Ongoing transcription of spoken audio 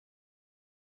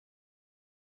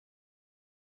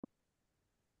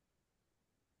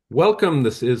Welcome.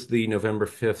 This is the November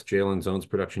 5th Jalen Zones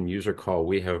production user call.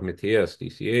 We have Matthias,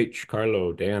 DCH,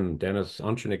 Carlo, Dan, Dennis,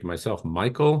 Antonik, and myself,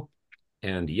 Michael.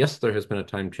 And yes, there has been a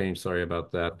time change. Sorry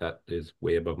about that. That is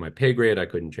way above my pay grade. I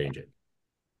couldn't change it.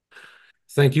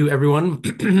 Thank you, everyone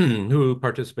who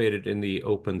participated in the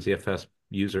Open ZFS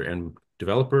User and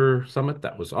Developer Summit.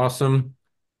 That was awesome.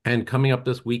 And coming up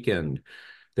this weekend,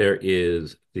 there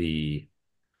is the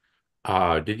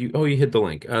you hit the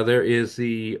link. There is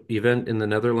the event in the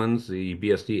Netherlands, the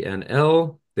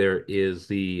BSD-NL. There is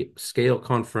the Scale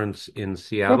Conference in Oop,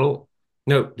 Seattle.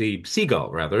 No, the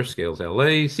Seagull, rather, Scales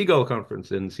LA, Seagull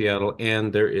Conference in Seattle.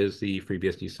 And there is the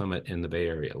FreeBSD Summit in the Bay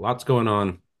Area. Lots going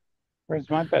on. where's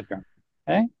my bedroom?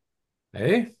 Hey,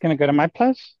 Hey, can I go to my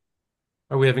place?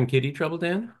 are we having kitty trouble,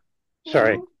 Dan?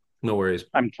 Sorry, No worries.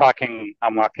 I'm talking.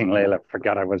 I'm walking Layla.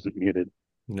 Forgot I wasn't muted.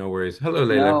 No worries. Hello,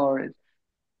 Leila. No worries.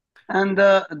 And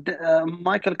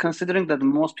Michael, considering that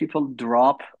most people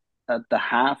drop at the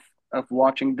half of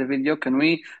watching the video, can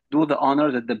we do the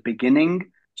honors at the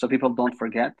beginning so people don't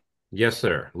forget? Yes,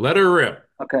 sir. Let her rip.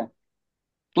 Okay.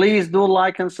 Please do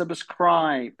like and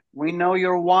subscribe. We know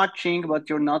you're watching, but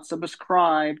you're not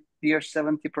subscribed. Dear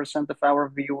 70% of our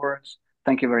viewers.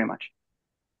 Thank you very much.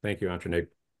 Thank you, Antoine.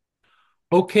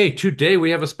 Okay, today we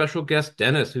have a special guest,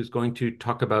 Denis, who's going to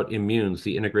talk about IMUNES,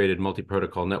 the integrated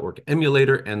multi-protocol network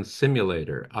emulator and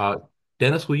simulator.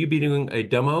 Denis, will you be doing a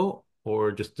demo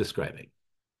or just describing?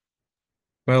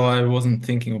 Well, I wasn't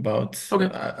thinking about. Okay,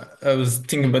 I was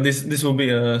thinking about this. Will be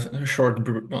a short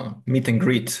meet and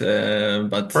greet,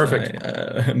 perfect.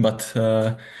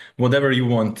 whatever you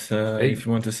want. Hey, If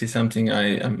you want to see something,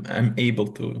 I'm able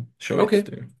to show it okay,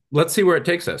 to you. let's see where it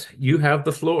takes us. You have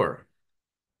the floor.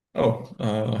 Oh,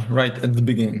 right at the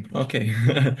beginning. Okay.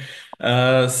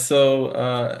 I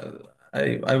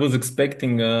was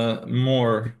expecting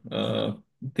more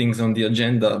things on the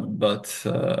agenda, but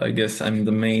I guess I'm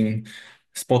the main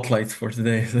spotlight for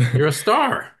today. You're a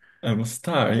star. I'm a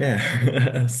star,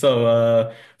 yeah.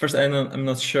 First, I'm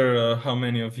not sure how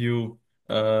many of you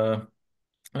uh,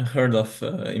 I heard of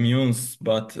IMUNES,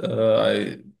 but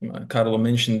Carlo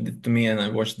mentioned it to me, and I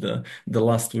watched the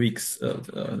weeks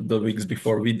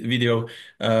before video.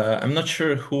 I'm not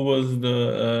sure who was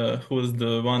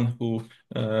the one who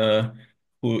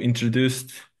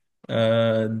introduced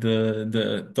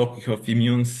the topic of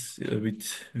immunes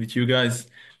with you guys,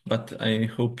 but I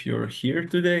hope you're here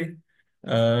today.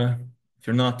 Uh, if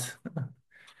you're not,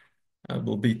 I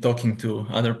will be talking to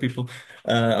other people.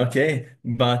 Okay,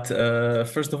 but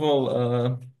first of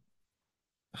all,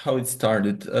 how it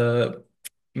started.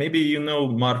 Maybe you know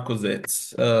Marco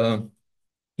Zetz.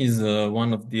 He's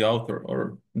one of the author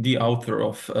or the author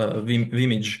of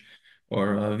Vimage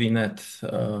or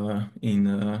VNet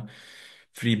in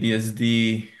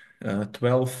FreeBSD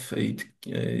 12.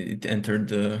 It entered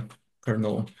the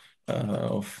kernel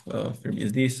of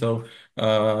FreeBSD.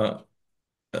 Uh,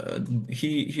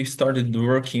 he started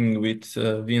working with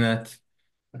VNet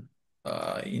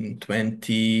in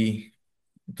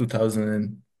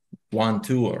 2001,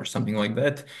 2 or something like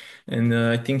that. And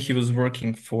I think he was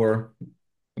working for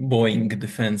Boeing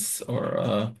Defense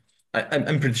or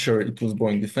I'm pretty sure it was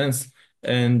Boeing Defense.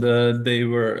 And they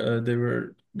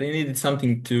needed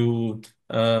something to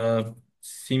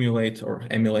simulate or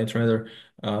emulate rather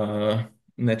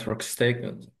network stack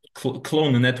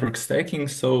clone the network stacking.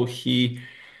 So he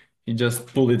just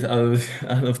pulled it out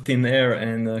of thin air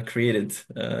and created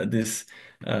this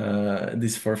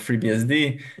for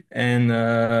FreeBSD. And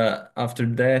after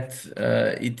that,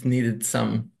 it needed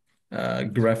some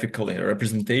graphical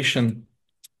representation.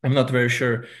 I'm not very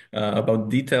sure about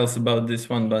details about this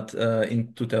one, but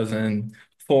in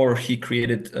 2004, he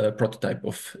created a prototype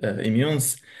of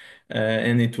immunes,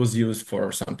 and it was used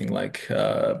for something like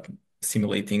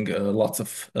simulating lots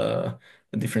of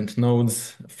different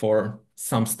nodes for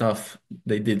some stuff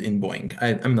they did in Boeing.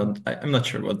 I'm not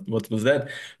sure what was that,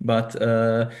 but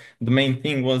the main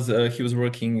thing was he was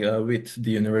working with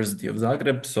the University of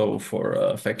Zagreb, so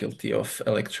for Faculty of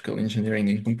Electrical Engineering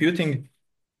and Computing,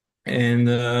 and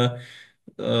uh,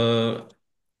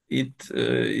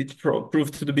 it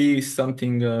proved to be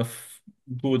something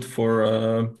good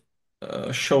for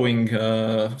showing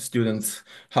students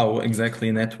how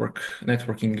exactly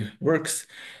networking works,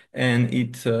 and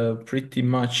it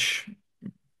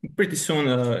pretty soon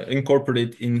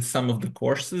incorporated in some of the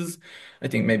courses. I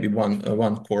think maybe one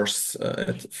course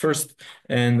at first,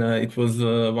 and it was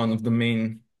one of the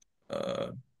main.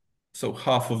 So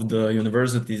half of the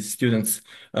university students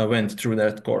went through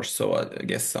that course. So I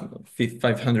guess some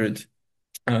 500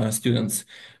 students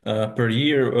per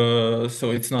year.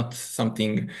 So it's not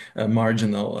something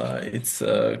marginal. It's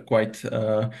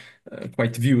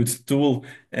quite viewed tool,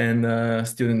 and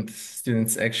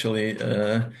students actually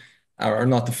are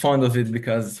not fond of it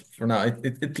because for now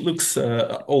it looks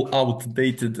all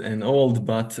outdated and old,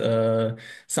 but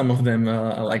some of them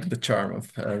like the charm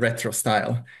of retro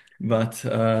style. But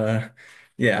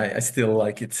yeah, I still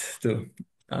like it too.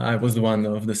 I was one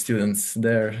of the students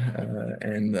there,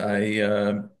 and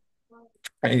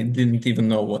I didn't even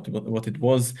know what it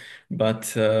was.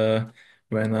 But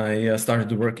when I started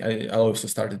to work, I also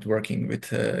started working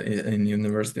with in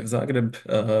University of Zagreb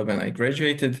when I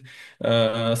graduated.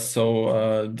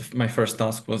 My first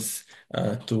task was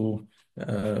to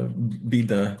be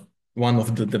the one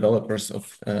of the developers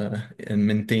of and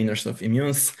maintainers of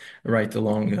IMUNES, right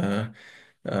along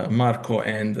Marco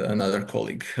and another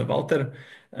colleague, Walter.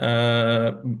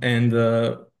 And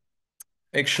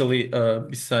Actually,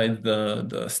 beside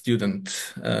the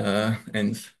student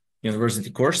and university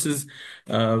courses,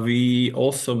 we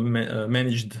also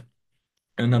managed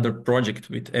another project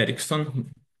with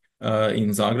Ericsson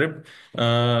in Zagreb.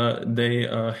 They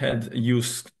had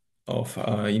use of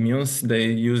immunes. They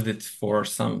used it for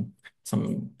some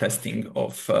testing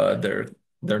of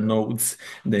their nodes.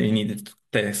 They needed to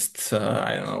test,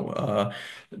 I don't know,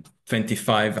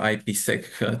 25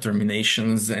 IPsec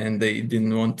terminations, and they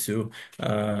didn't want to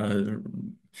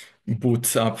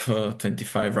boot up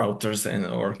 25 routers and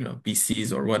or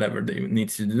PCs or whatever they need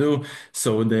to do.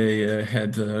 So they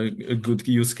had a good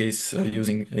use case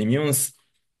using immunes.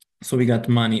 So we got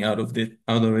money out of it.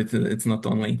 It's not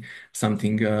only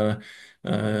something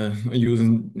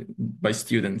used by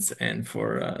students and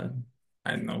for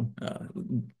I don't know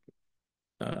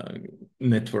uh,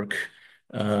 network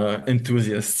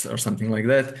enthusiasts or something like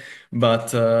that.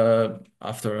 But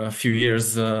after a few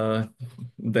years,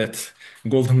 that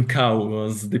golden cow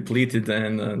was depleted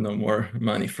and no more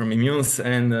money from Immunes,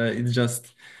 and it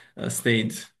just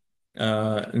stayed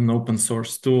an open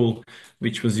source tool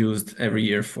which was used every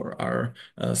year for our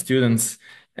students.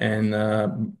 And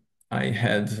I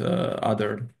had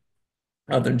other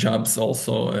jobs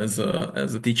also as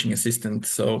a teaching assistant.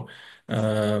 So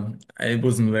I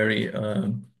wasn't very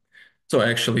so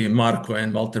actually Marco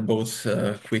and Walter both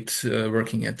quit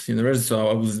working at university. So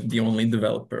I was the only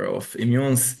developer of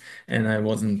Immunes, and I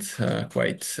wasn't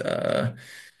quite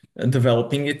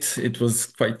developing it. It was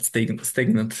quite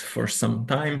stagnant for some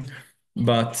time.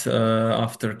 But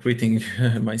after quitting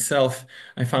myself,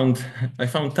 I found I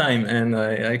found time, and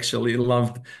I actually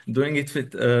loved doing it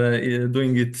with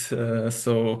doing it.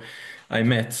 So I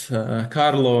met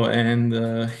Carlo,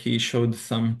 and he showed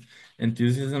some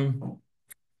enthusiasm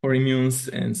for immunes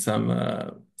and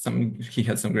some he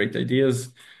had some great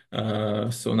ideas.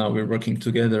 So now we're working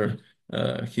together.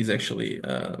 He's actually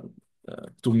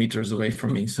 2 meters away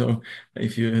from me. So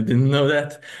if you didn't know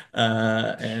that,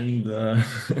 and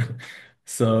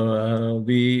so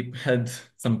we had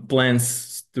some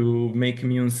plans to make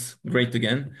immunes great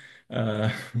again.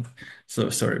 Uh, so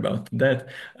sorry about that.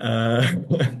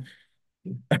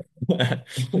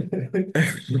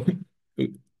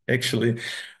 Actually,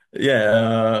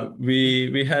 yeah,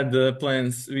 we had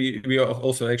plans. We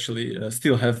also actually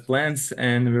still have plans,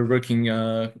 and we're working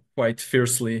quite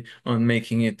fiercely on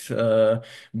making it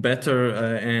better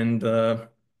and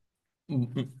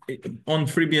on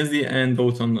FreeBSD and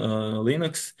both on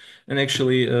Linux. And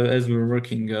actually, as we're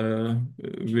working,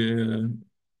 we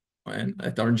and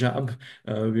at our job,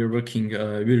 we're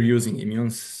using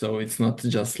immunes, so it's not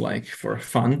just like for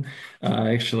fun.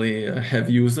 I actually have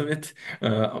use of it.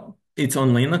 It's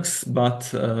on Linux,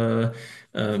 but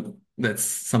that's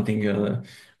something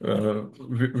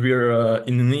we're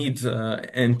in need.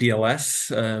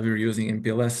 NPLS, we're using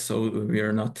NPLS, so we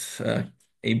are not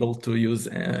able to use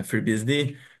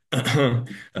FreeBSD.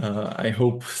 I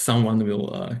hope someone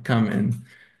will come and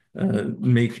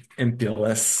make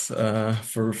MPLS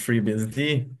for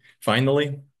FreeBSD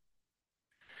finally.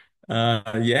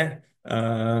 Yeah.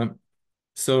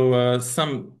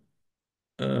 Some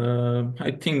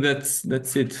I think that's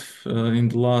it. In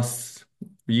the last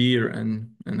year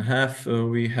and a half,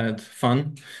 we had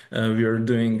fun. We are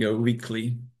doing a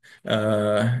weekly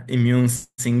immune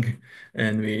sync,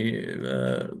 and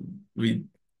we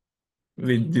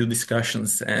we do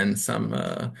discussions and some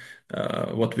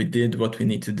what we did, what we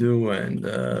need to do, and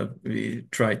we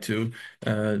try to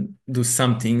do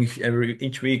something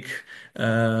each week.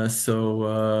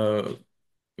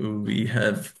 We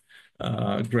have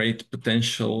great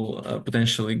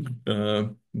potentially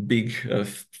big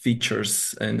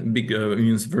features and big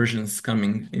immune versions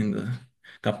coming in the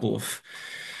couple of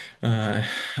uh,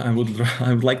 I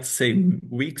would like to say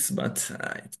weeks, but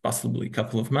it's possibly a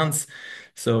couple of months.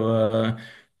 So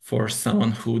for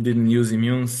someone who didn't use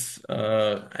Immunes,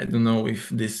 I don't know if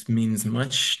this means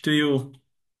much to you,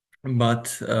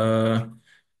 but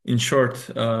in short,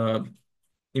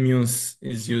 Immunes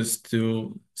is used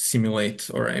to simulate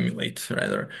or emulate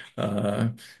rather uh,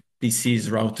 PCs,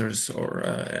 routers, or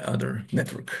other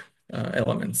network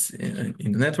elements in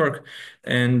the network.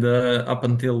 And up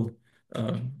until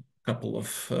a couple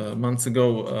of months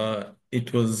ago,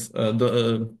 it was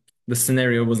the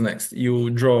scenario was next. You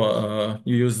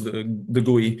use the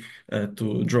GUI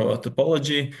to draw a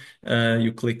topology.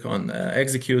 You click on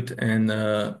execute,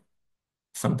 and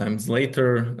sometimes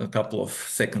later, a couple of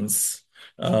seconds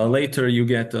later, you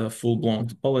get a full-blown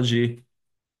topology,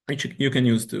 which you can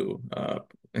use to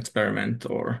experiment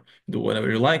or do whatever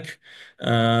you like.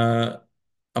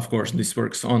 Of course, this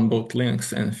works on both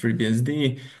Linux and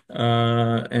FreeBSD.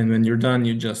 And when you're done,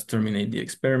 you just terminate the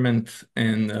experiment.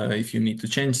 And if you need to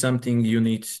change something, you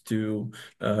need to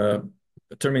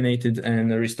terminate it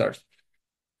and restart.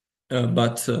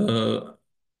 But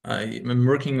I am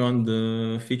working on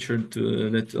the feature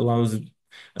that allows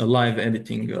live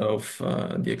editing of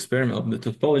the experiment of the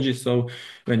topology. So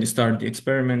when you start the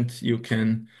experiment, you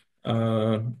can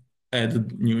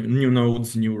add new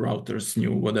nodes, new routers,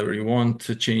 new whatever you want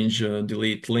to change,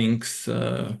 delete links,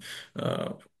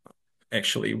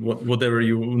 actually whatever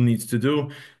you need to do.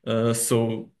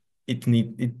 So it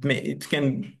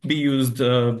can be used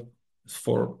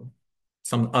for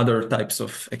some other types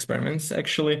of experiments,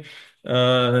 actually.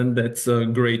 That's a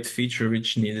great feature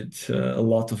which needed a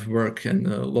lot of work and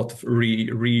a lot of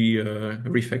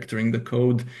refactoring the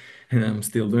code, and I'm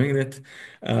still doing it.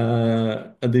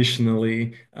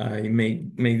 Additionally, I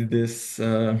made this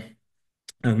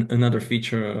another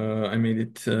feature. I made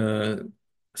it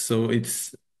so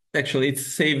it's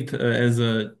saved as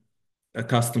a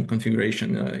custom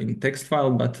configuration in text file,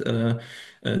 but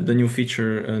the new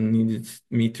feature needed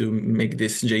me to make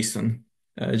this JSON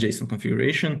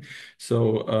configuration.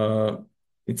 So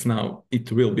it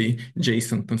will be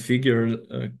JSON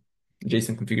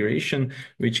configuration,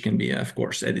 which can be, of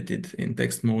course, edited in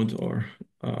text mode or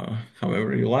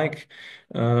however you like.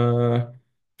 And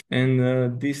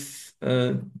this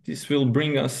will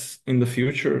bring us in the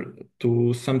future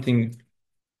to something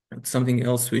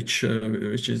else which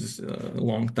is a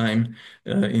long time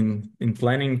in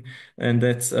planning, and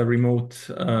that's a remote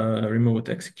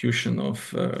execution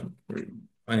of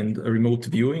and a remote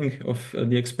viewing of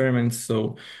the experiments.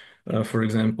 So, for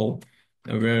example,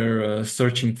 we're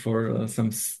searching for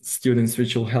some students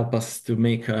which will help us to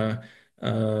make a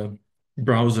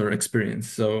browser experience.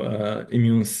 So,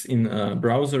 Immunes in a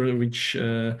browser, which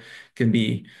can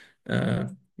be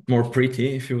more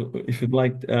pretty if you'd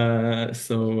like.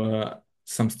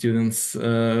 Some students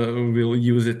will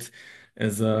use it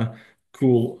as a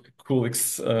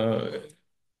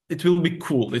it will be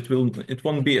cool. It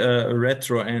won't be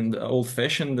retro and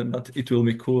old-fashioned, but it will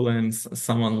be cool, and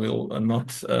someone will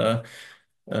not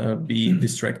be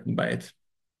distracted by it.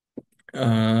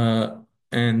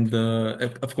 And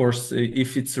of course,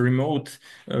 if it's remote,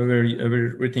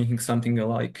 we're thinking something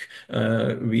like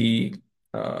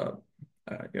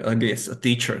I guess a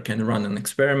teacher can run an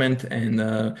experiment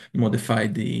and modify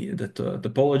the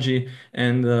topology,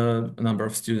 and a number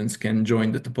of students can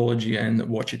join the topology and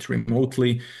watch it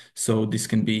remotely. So this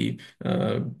can be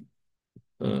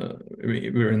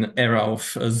we're in an era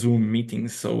of Zoom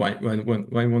meetings, so why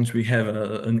won't we have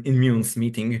an Immunes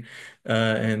meeting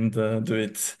and do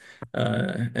it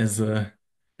as a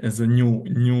new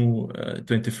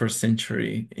 21st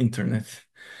century internet?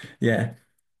 Yeah.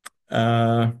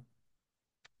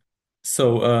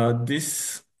 So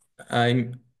this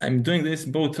I'm doing this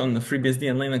both on the FreeBSD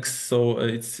and Linux, so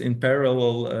it's in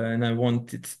parallel, and I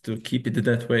want it to keep it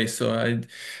that way. So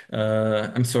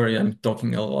I'm sorry I'm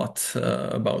talking a lot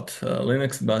about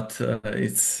Linux, but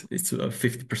it's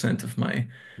 50% of my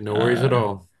No worries at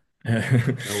all. No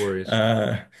worries.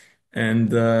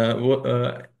 And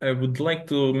I would like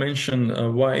to mention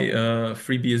why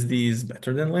FreeBSD is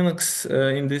better than Linux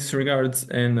in this regards,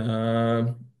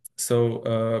 and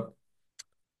so.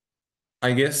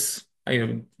 I guess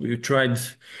we tried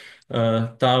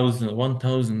 1,000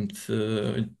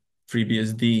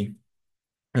 FreeBSD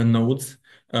nodes,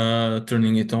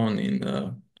 turning it on in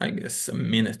I guess a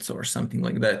minute or something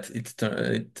like that.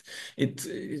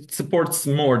 It supports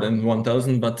more than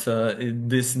 1,000, but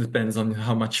this depends on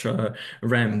how much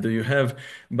RAM do you have.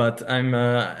 But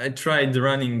I tried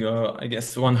running I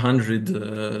guess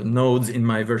 100 nodes in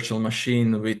my virtual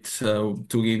machine with 2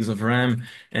 gigs of RAM,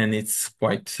 and it's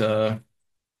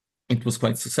it was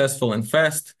quite successful and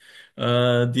fast.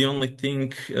 The only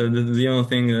thing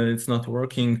it's not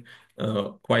working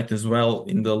quite as well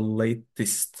in the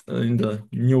in the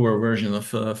newer version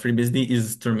of FreeBSD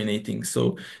is terminating.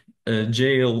 So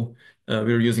jail,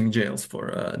 we're using jails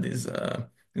for these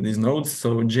nodes.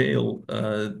 So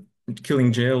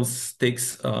killing jails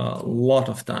takes a lot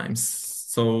of times.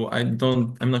 So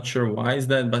I'm not sure why is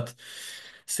that, but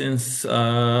since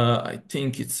I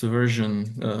think it's version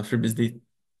FreeBSD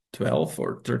 12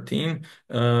 or 13,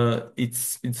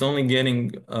 it's only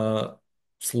getting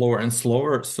slower and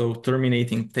slower. So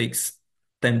terminating takes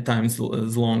 10 times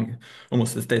as long,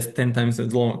 almost as 10 times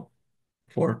as long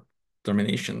for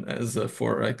termination as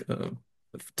for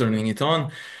turning it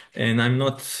on. And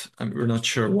we're not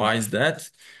sure why is that,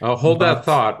 Hold that but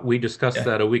thought. We discussed yeah.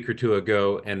 that a week or two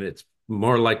ago, and it's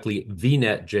more likely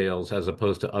VNet jails as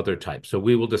opposed to other types. So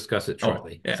we will discuss it Oh,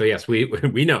 shortly. So yeah. yes, we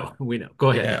know. We know.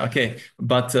 Go ahead. Yeah, okay.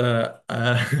 But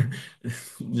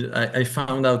I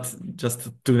found out just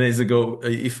 2 days ago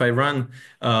if I run,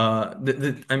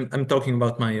 I'm talking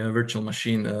about my virtual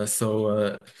machine.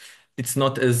 It's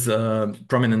not as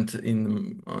prominent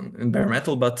in bare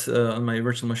metal, but on my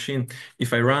virtual machine,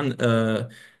 if I run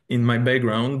in my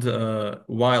background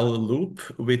while loop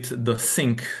with the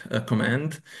sync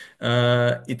command,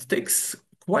 it takes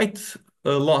quite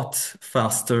a lot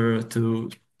faster to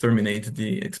terminate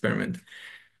the experiment.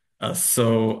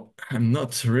 So I'm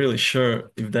not really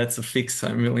sure if that's a fix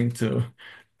I'm willing to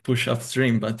push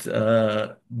upstream, but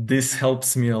this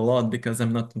helps me a lot because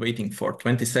I'm not waiting for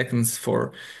 20 seconds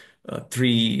for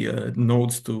three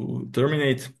nodes to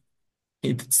terminate.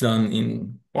 It's done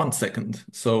in 1 second.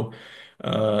 So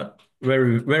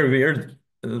very, very weird.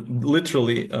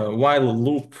 Literally,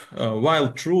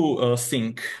 while true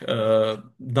sync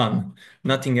done,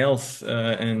 nothing else,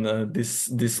 and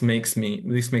this makes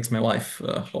my life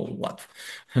a whole lot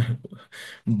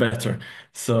better.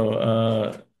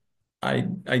 So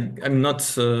I'm not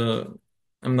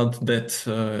that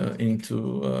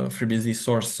into FreeBSD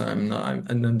source. I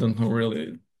don't know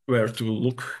really where to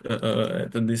look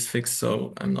at this fix,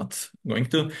 so I'm not going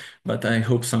to. But I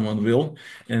hope someone will.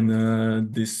 And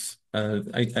this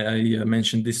I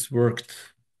mentioned this worked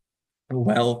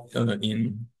well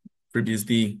in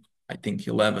FreeBSD, I think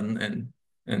 11,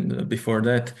 and before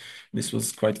that this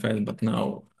was quite fast, but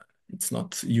now it's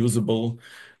not usable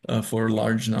for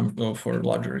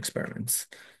larger experiments.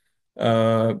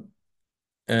 Uh,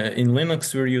 in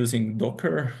Linux, we're using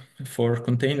Docker for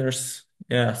containers.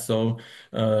 Yeah, so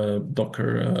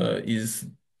Docker is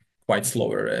quite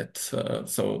slower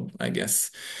so I guess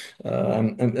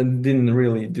and didn't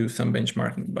really do some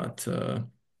benchmarking, but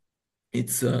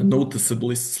it's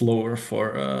noticeably slower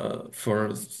for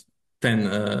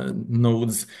 10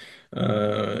 nodes.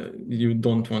 You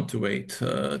don't want to wait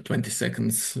 20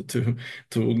 seconds to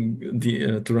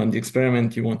run the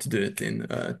experiment. You want to do it in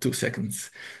 2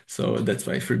 seconds. So that's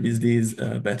why FreeBSD is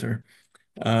better.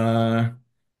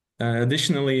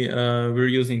 Additionally, we're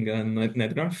using a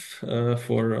NetGraph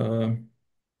for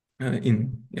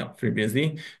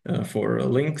FreeBSD for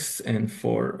links and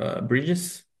for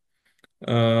bridges.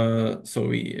 So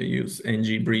we use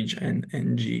ng bridge and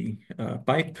ng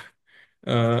pipe.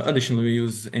 Additionally, we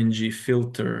use ng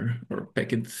filter or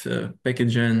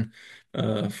package-gen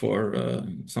for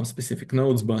some specific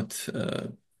nodes, but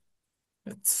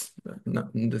that's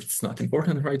not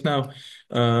important right now.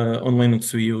 On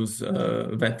Linux, we use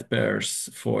vet pairs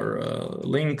for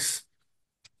links,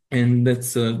 and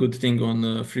that's a good thing on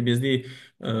FreeBSD.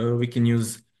 We can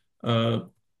use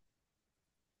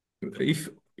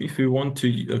if we want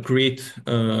to create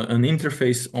an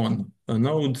interface on a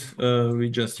node, we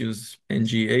just use ng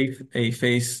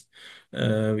face.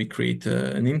 We create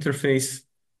an interface,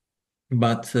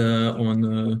 but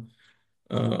on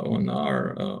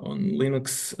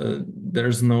Linux,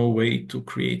 there's no way to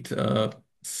create a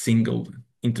single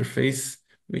interface,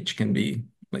 which can be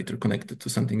later connected to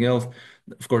something else.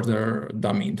 Of course, there are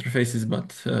dummy interfaces, but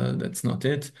that's not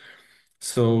it.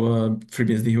 So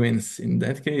FreeBSD wins in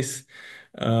that case.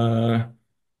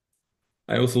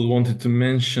 I also wanted to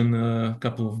mention a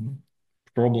couple of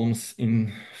problems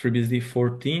in FreeBSD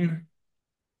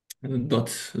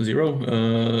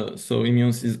 14.0. So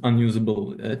IMUNES is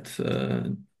unusable at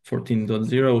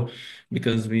 14.0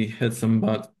 because we had some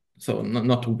bugs. So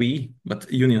not we, but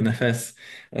UnionFS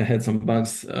had some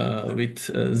bugs with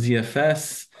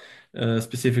ZFS,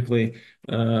 specifically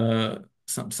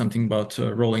something about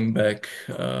rolling back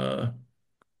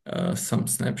some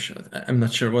snapshot. I'm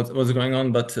not sure what's going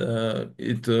on, but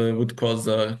it would cause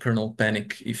a kernel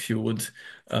panic if you would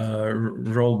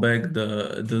roll back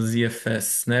the ZFS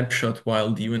snapshot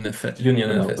while the UnionFS.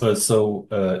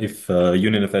 If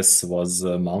UnionFS was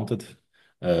mounted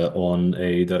on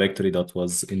a directory that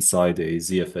was inside a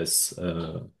ZFS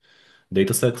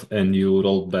dataset, and you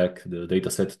rolled back the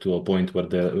dataset to a point where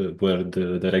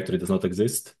the directory does not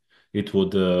exist, it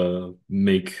would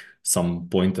make some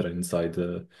pointer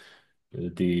the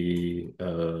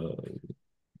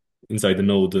inside the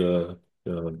node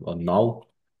on null.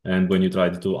 And when you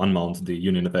tried to unmount the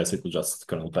UnionFS, it would just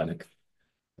kernel panic.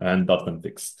 And that been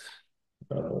fixed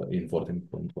in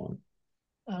 14.1.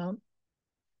 Um,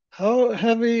 how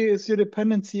heavy is your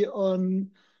dependency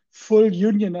on full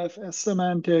union FS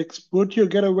semantics? Would you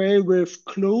get away with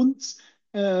clones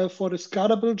for the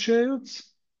scalable jails?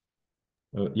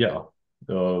 Yeah,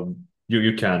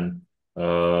 you can.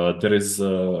 There is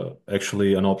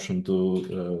actually an option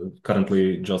to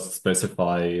currently just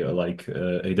specify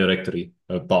a directory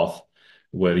path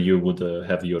where you would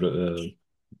have your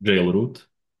jail root,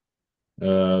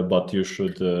 but you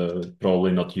should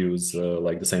probably not use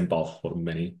like the same path for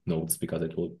many nodes because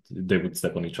they would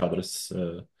step on each other's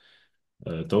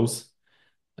toes.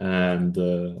 And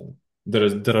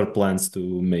there are plans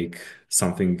to make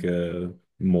something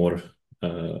more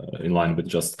in line with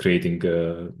just creating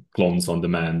clones on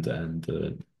demand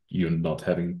and you not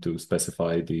having to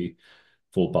specify the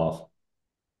full path.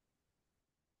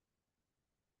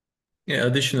 Yeah,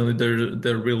 additionally,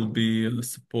 there will be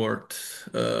support,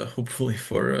 hopefully,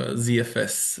 for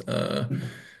ZFS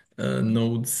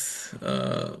nodes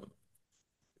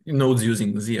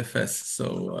using ZFS.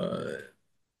 So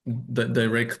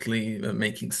directly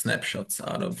making snapshots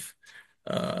out of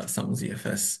some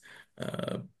ZFS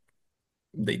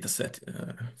data set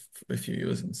if you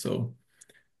use it. So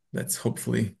that's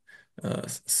hopefully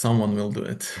someone will do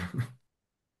it.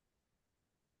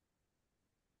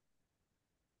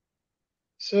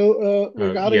 So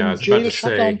regarding Yeah, I was about jail to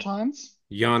shutdown say, times,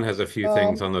 Jan has a few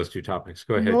things um, on those two topics.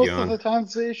 Go ahead, most of the Jan.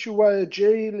 times the issue why a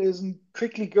jail isn't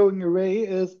quickly going away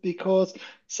is because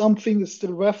something is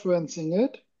still referencing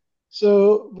it.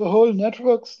 So the whole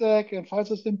network stack and file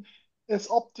system is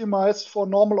optimized for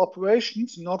normal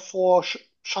operations, not for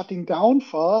shutting down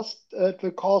fast at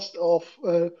the cost of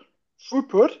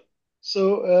throughput.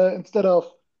 So instead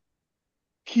of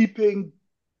keeping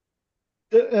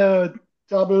the,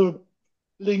 double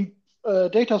linked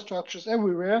data structures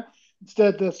everywhere.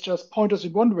 Instead, there's just pointers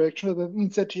in one direction. That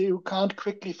means that you can't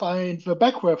quickly find the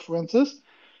back references.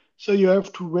 So you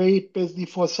have to wait basically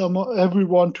for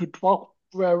everyone to drop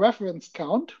their reference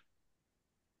count.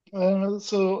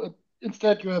 So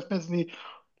instead, you have basically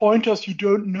pointers you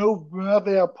don't know where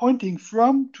they are pointing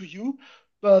from to you,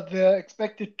 but they're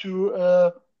expected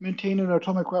to maintain an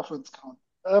atomic reference count.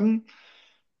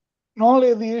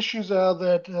 Normally, the issues are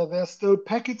that there's still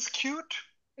packets queued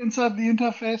inside the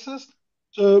interfaces.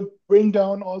 So bring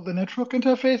down all the network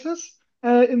interfaces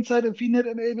inside a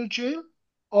VNet-enabled jail,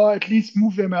 or at least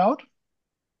move them out.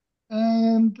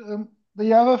 And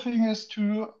the other thing is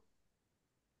to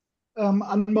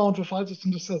unmount the file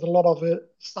system. This has a lot of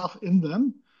stuff in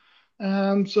them,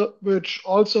 so which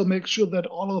also makes sure that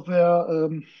all of their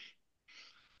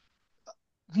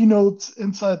vnodes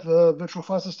inside the virtual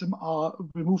file system are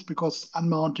removed because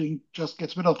unmounting just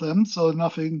gets rid of them, so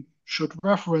nothing should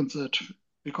reference it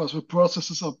because the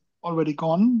processes are already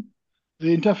gone.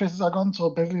 The interfaces are gone,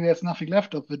 so basically there's nothing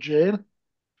left of the jail.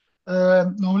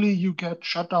 Normally you get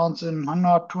shutdowns in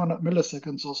 100, 200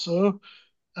 milliseconds or so.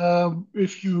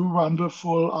 If you run the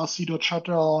full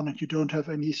rc.shutdown and you don't have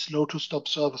any slow to stop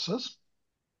services.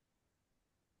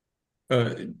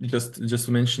 Just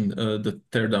to mention the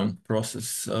teardown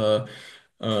process.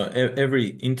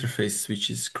 Every interface which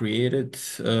is created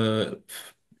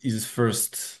is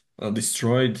first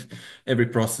destroyed. Every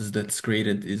process that's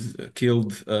created is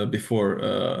killed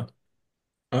before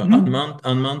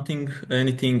unmounting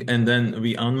anything, and then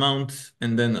we unmount,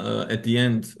 and then at the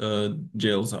end,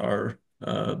 jails are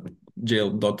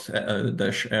jail.-r,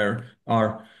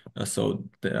 so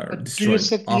they are Do you destroyed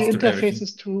set the after everything.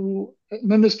 interfaces to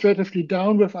administratively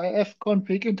down with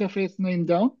ifconfig interface name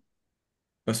down?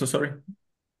 So sorry.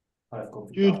 Do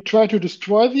you try to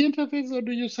destroy the interface or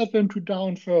do you set them to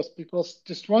down first? Because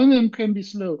destroying them can be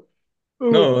slow.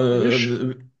 Oh,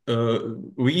 No,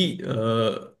 we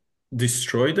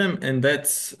destroy them, and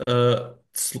that's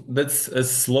as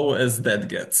slow as that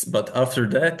gets. But after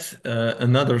that,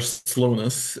 another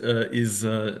slowness is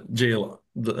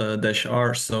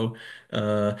jail-r. So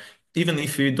even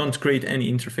if you don't create any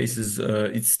interfaces,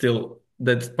 it's still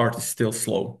that part is still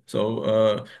slow.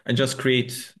 So I just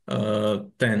create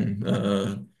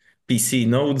 10 PC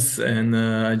nodes and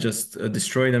I just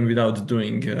destroy them without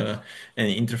doing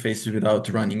any interfaces, without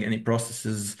running any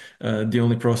processes. The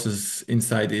only process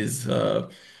inside is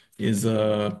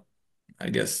I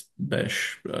guess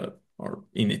bash or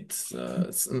init.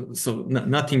 So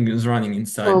nothing is running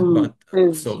inside, but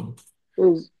Is so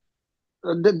is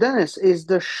Dennis, is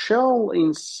the shell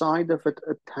inside of it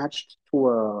attached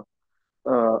to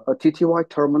a TTY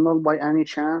terminal by any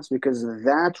chance? Because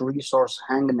that resource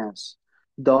hangness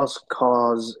does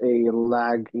cause a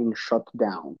lag in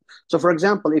shutdown. So, for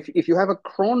example, if you have a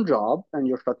cron job and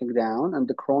you're shutting down, and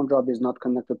the cron job is not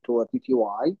connected to a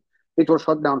TTY, it will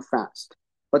shut down fast.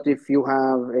 But if you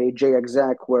have a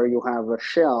JExec where you have a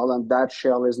shell and that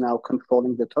shell is now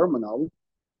controlling the terminal,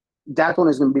 that one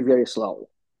is going to be very slow.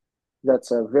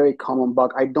 That's a very common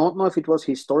bug. I don't know if it was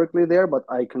historically there, but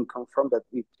I can confirm that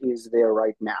it is there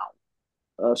right now.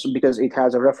 So because it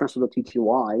has a reference to the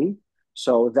TTY,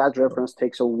 so that reference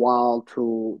takes a while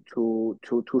to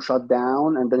shut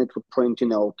down, and then it would print,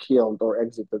 killed or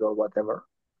exited or whatever.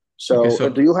 okay. So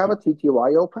do So you have a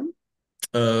TTY open?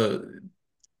 uh,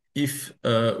 if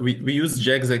we use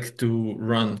JExec to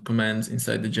run commands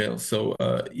inside the jail. So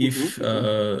if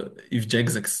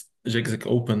JExec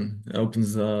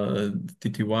opens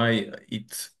TTY,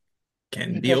 it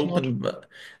can It be does not. open, but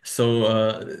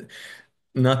so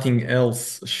nothing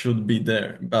else should be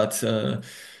there. But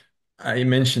I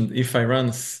mentioned if I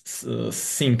run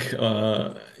sync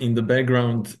in the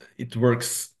background, it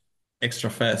works extra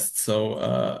fast. So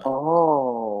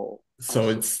Oh, I so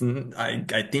see.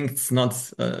 I think it's not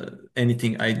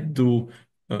anything I do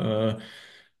uh,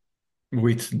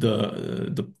 with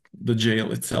the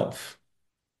jail itself.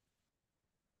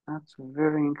 That's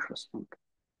very interesting.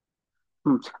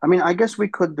 I mean, I guess we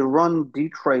could run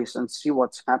dtrace and see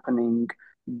what's happening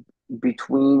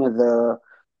between the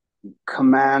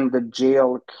command the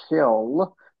jail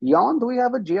kill. Jan, do we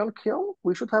have a jail kill?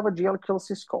 We should have a jail kill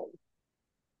syscall,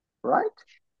 right?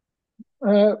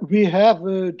 We have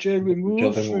a jail remove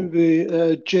Jail through remove.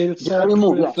 the jail Jail set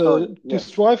remove, yeah, with sorry. a Yes,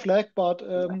 destroy flag, but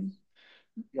yes,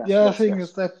 yes, the other yes, thing is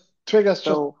yes. that triggers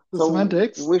just So, the so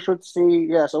semantics. we should see,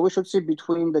 yeah, so we should see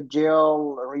between the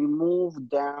jail remove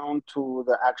down to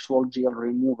the actual jail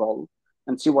removal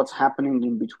and see what's happening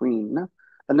in between.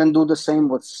 And then do the same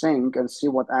with sync and see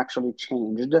what actually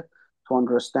changed to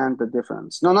understand the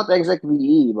difference. No, not exec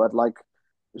VE, but like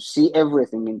see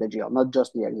everything in the jail, not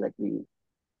just the exec VE.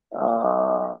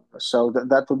 So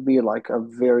that would be like a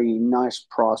very nice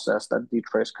process that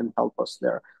dtrace can help us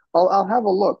there. I'll have a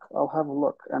look. I'll have a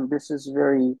look. And this is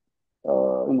very,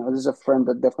 this is a friend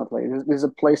that definitely, this is a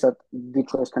place that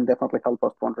dtrace can definitely help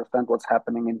us to understand what's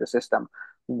happening in the system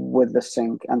with the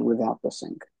sync and without the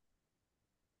sync.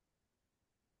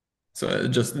 So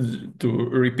just to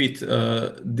repeat,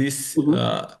 this Mm-hmm.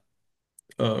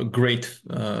 great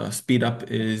speed up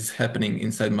is happening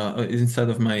inside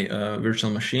of my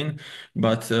virtual machine,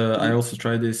 but I Mm-hmm. also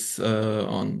try this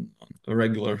on a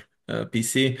regular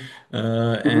PC,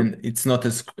 Mm-hmm. and it's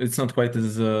not quite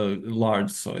as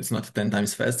large, so it's not 10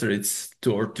 times faster. It's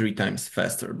 2 or 3 times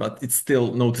faster, but it's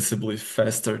still noticeably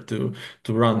faster to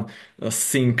run a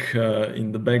sync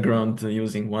in the background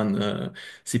using one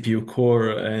CPU core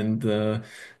and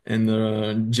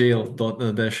jail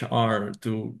 -r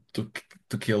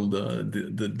to kill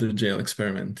the jail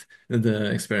experiment,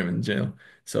 the experiment jail.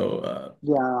 So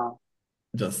Yeah.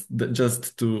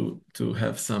 just to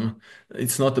have some.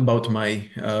 It's not about my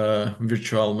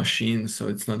virtual machine,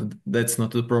 so that's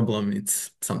not the problem.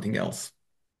 It's something else.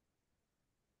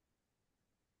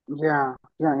 Yeah.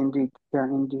 Yeah, indeed. Yeah,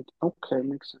 indeed. Okay,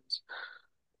 makes sense.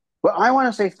 Well, I want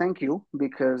to say thank you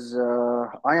because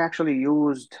I actually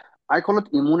I call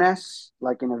it IMUNES,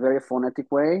 like in a very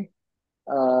phonetic way,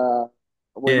 uh,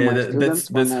 with Yeah, my students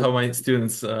when that's I, how my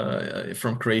students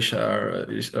from Croatia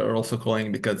are also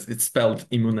calling because it's spelled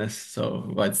Imunes, so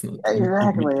why it's not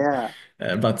exactly, yeah.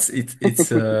 but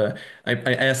it's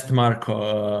I asked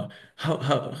Marco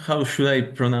how should I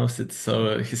pronounce it?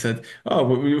 So he said, "Oh,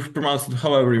 we pronounce it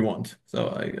however you want." So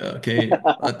I okay,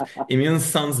 but immune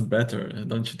sounds better,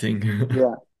 don't you think?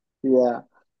 Yeah, yeah.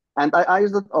 And I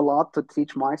used it a lot to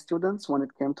teach my students when it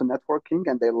came to networking,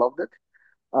 and they loved it.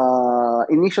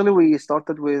 Initially, we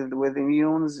started with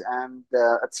immunes, and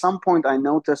at some point, I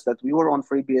noticed that we were on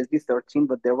FreeBSD 13,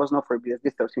 but there was no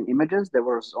FreeBSD 13 images. There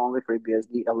was only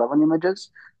FreeBSD 11 images.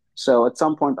 So at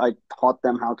some point, I taught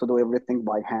them how to do everything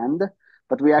by hand.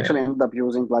 But we Yeah. actually ended up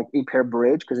using like ePair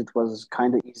bridge because it was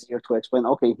kind of easier to explain.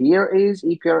 Okay, here is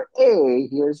ePair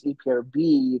here's ePair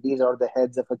B. These are the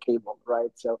heads of a cable,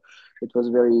 right? So it was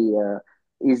very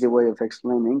easy way of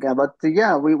explaining. But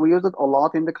yeah, we used it a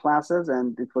lot in the classes,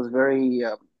 and it was very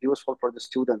useful for the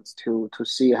students to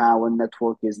see how a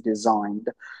network is designed.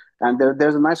 And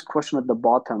there's a nice question at the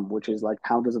bottom, which is like,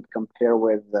 how does it compare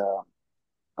with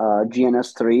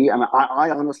GNS3? I mean, I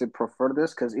honestly prefer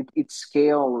this because it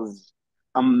scales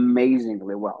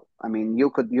amazingly well. I mean,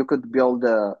 you could build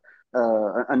a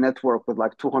network with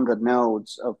like 200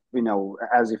 nodes of,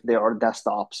 as if they are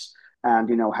desktops, and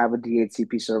have a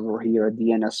DHCP server here, a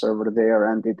DNS server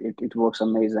there, and it works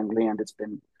amazingly. And it's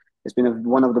been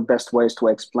one of the best ways to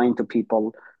explain to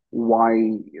people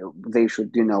why they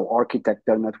should architect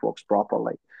their networks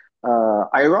properly.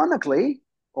 Ironically,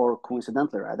 or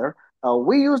coincidentally rather,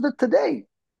 we used it today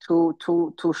to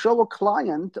show a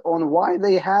client on why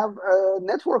they have a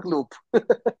network loop.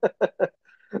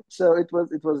 So it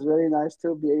was very nice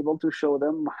to be able to show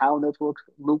them how network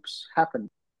loops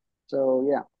happen. So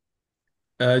yeah.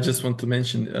 I just want to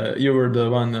mention you were the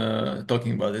one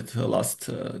talking about it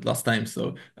last time.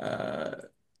 So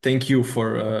thank you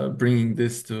for bringing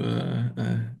this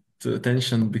to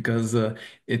attention because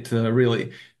it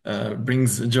really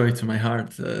brings joy to my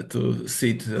heart to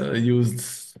see it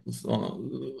used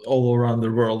all around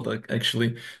the world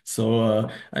actually. So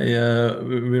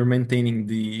we're maintaining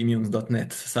the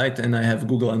immunes.net site, and I have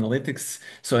Google Analytics.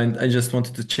 So and I just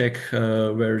wanted to check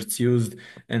where it's used,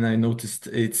 and I noticed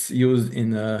it's used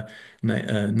in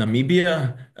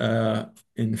Namibia,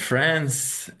 in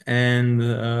France, and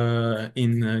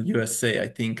in USA, I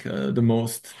think the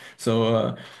most.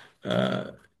 So,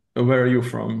 where are you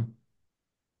from?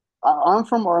 I'm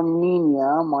from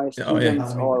Armenia. My Oh yeah,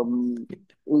 students are in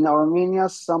Armenia.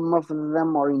 Some of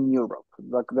them are in Europe.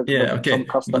 Like yeah, some okay,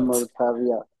 but customers have,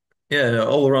 yeah. yeah,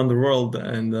 all around the world,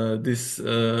 and this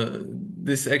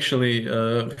actually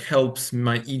helps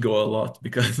my ego a lot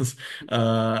because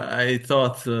I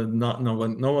thought not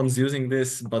no one's using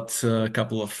this, but a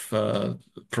couple of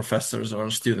professors or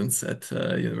students at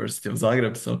University of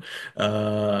Zagreb. So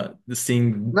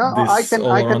seeing No, I this can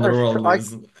all I can around the assure world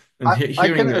is and I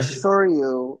can hearing assure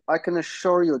you,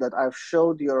 that I've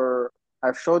showed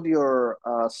your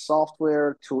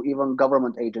software to even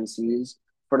government agencies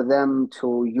for them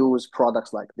to use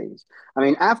products like these. I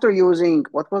mean, after using,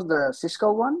 what was the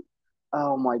Cisco one?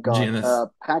 Oh my God, GNS.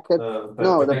 packet.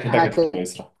 No, the Packet packet.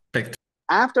 tracer.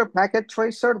 After Packet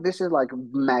Tracer, this is like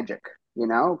magic,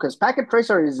 because Packet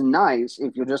Tracer is nice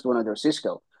if you just want to do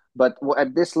Cisco. But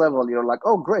at this level, you're like,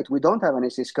 oh, great, we don't have any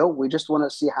Cisco. We just want to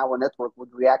see how a network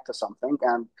would react to something.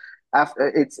 And after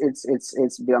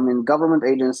I mean, government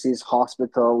agencies,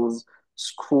 hospitals,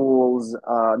 schools,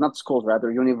 not schools,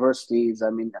 rather universities. I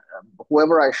mean,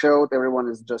 whoever I showed, everyone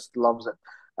is just loves it.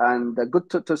 And good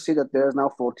to see that there's now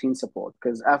 14 support,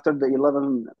 because after the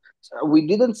 11, we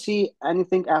didn't see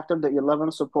anything after the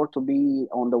 11 support to be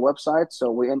on the website,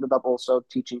 so we ended up also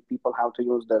teaching people how to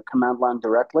use the command line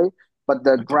directly. But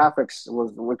the Okay. graphics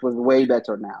was way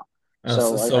better now.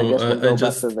 So, So I guess we'll go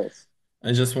back to this.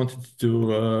 I just wanted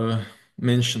to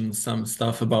mention some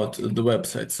stuff about the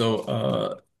website.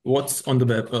 So, what's on the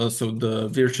web? So, the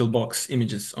VirtualBox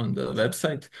images on the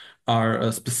website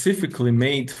are specifically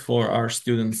made for our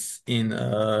students in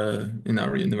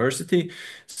our university.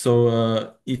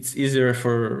 So, it's easier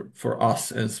for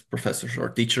us as professors or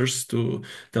teachers to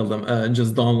tell them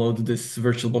just download this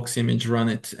VirtualBox image, run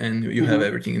it, and you have Hmm.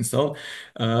 everything installed.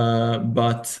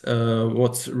 But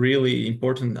what's really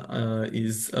important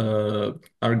is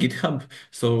our GitHub.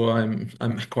 So I'm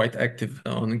quite active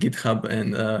on GitHub,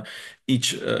 and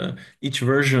each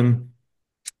version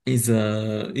is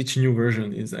each new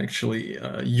version is actually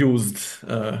used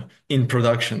in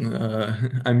production.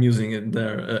 I'm using it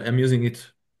there. I'm using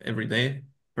it every day,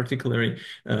 particularly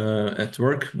at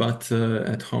work, but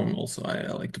at home also. I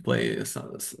like to play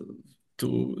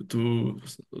to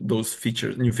those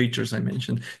features, new features I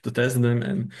mentioned, to test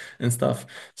them and stuff.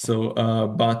 So,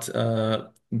 but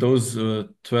those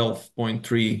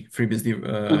 12.3 FreeBSD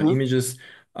Hmm. images.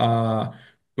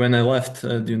 When I left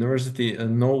the university,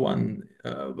 no one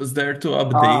was there to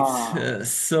update.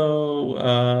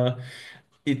 Ah,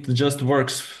 It just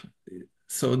works.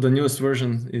 So the newest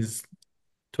version is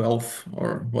 12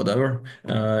 or whatever.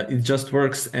 It just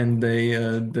works, and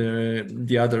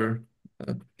the other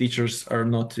teachers are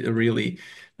not really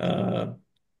uh,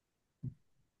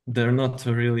 they're not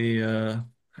really uh,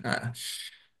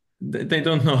 they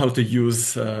don't know how to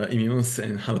use immunes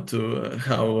and how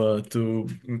to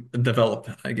develop,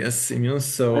 I guess,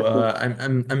 immunes. I So see.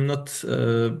 I'm not.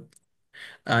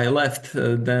 I left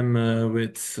them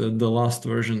with the last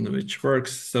version, which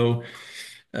works. So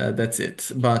that's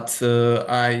it. But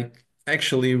I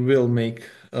actually will make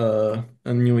a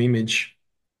new image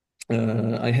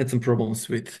I had some problems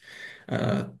with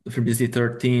FreeBSD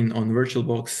 13 on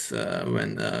VirtualBox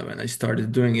when I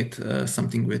started doing it,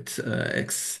 something with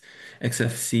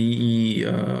XFCE,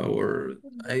 or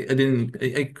I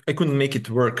couldn't make it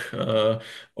work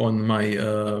on my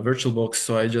VirtualBox,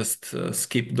 so I just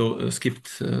skipped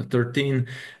 13,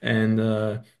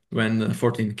 and when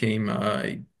 14 came,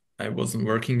 I wasn't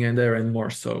working in there anymore,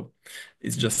 so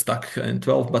it's just stuck in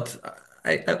 12. But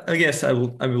I guess I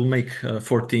will make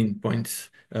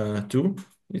 14.2.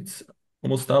 It's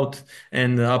almost out,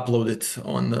 and upload it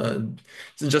on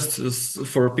just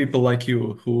for people like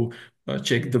you who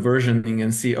check the versioning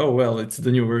and see, oh well, it's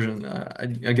the new version.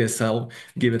 I guess I'll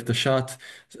give it a shot.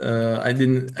 I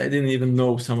didn't even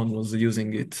know someone was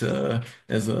using it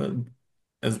as a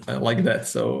as like that.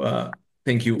 So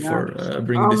thank you Yeah. for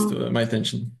bringing this to my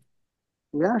attention.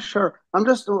 Yeah, sure. I'm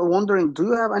just wondering, do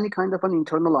you have any kind of an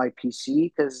internal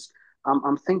IPC? Because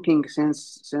I'm thinking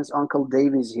since Uncle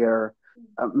Dave is here,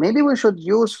 maybe we should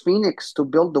use Phoenix to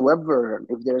build the web version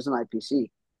if there's an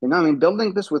IPC. You know, I mean,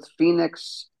 building this with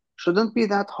Phoenix shouldn't be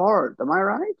that hard. Am I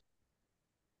right?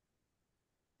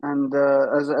 And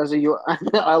as a you,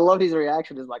 I love his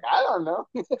reaction. It's like, I don't know.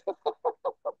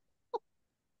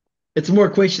 It's more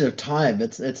a question of time.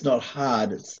 It's not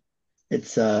hard.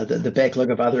 It's the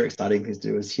backlog of other exciting things to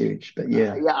do is huge. But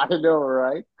yeah. Yeah, I know,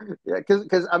 right? Yeah,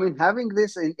 because I mean, having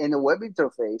this in a web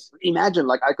interface, imagine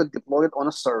like I could deploy it on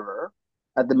a server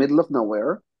at the middle of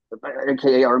nowhere,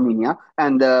 aka Armenia,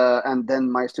 and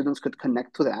then my students could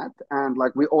connect to that, and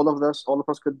like we all of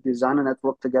us could design a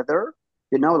network together.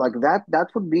 You know, like that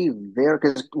would be very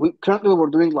because we currently we're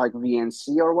doing like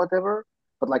VNC or whatever,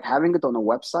 but like having it on a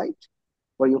website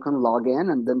where you can log in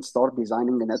and then start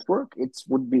designing the network, it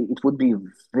would be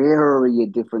very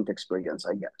different experience,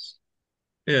 I guess.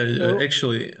 Yeah, So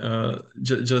actually,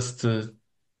 just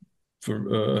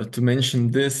for to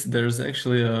mention this, there's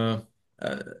actually uh,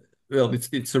 well,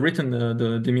 it's written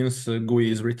the Muse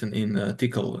GUI is written in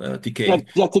Tcl Yeah, TK.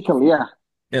 theatrical, yeah.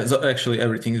 Yeah, so actually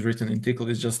everything is written in Tcl.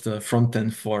 It's just a front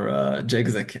end for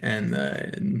JExec and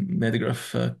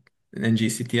Netgraph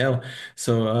ngctl.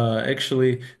 So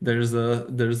actually there's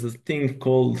a thing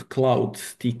called Cloud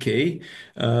TK,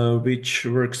 which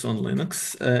works on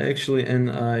Linux actually, and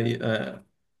I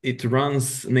it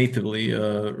runs natively,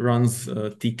 runs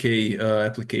TK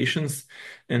applications,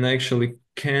 and I actually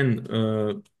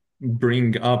can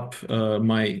bring up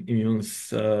my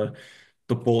Immunes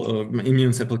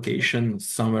Immunes application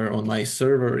somewhere on my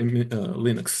server,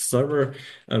 Linux server,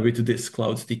 with this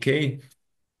Cloud TK.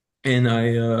 And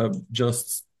I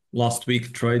just last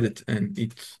week tried it and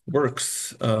it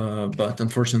works. But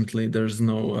unfortunately, there's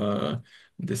no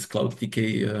this Cloud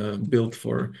TK built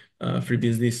for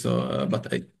FreeBSD. So,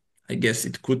 but I guess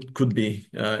it could be,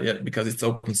 yeah, because it's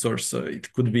open source, so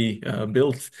it could be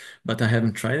built, but I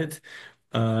haven't tried it.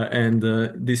 And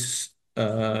this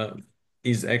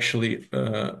is actually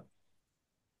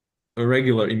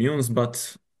regular immunes,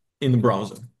 but in the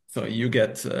browser. So you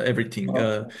get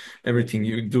Oh, everything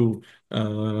you do,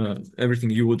 everything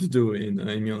you would do in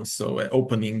immunes. So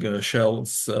opening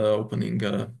shells, opening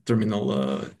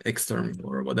terminal extern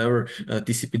or whatever,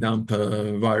 TCP dump,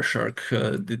 Wireshark.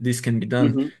 This can be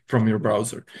done mm-hmm, from your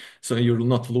browser. So you're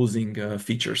not losing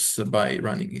features by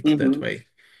running it that mm-hmm, way.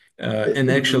 It, And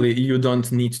mm-hmm. actually, you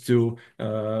don't need to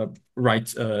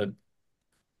write uh,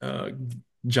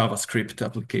 JavaScript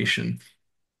application.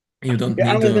 You don't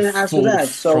Yeah, I need was a gonna ask full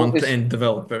that. So is front-end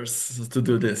developers to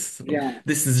do this. So yeah.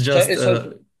 this is So just is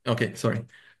so okay, sorry.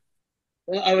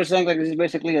 I was saying like this is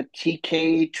basically a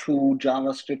TK to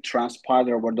JavaScript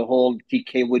transpiler where the whole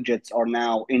TK widgets are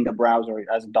now in the browser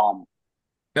as DOM.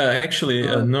 Actually,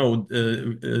 no,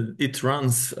 it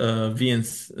runs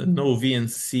VNC, no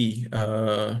VNC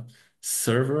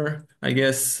server, I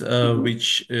guess, Mm-hmm.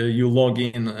 which you log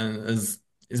in as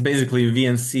is basically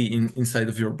VNC inside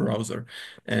of your browser,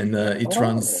 and Oh,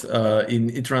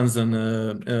 it runs on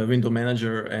a window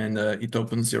manager, and it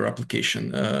opens your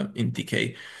application in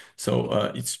TK. So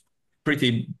it's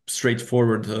pretty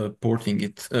straightforward porting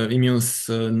it. Immunes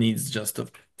needs just a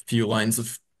few lines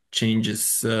of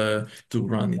changes to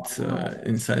run it wow.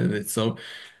 inside of it. So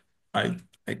I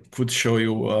I could show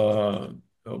you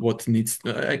what needs.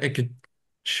 I could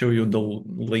show you the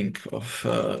link of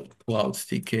Cloud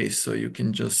TK, so you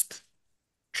can just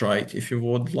try it if you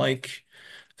would like.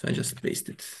 So I just paste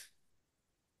it.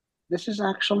 This is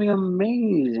actually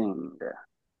amazing.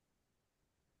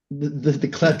 the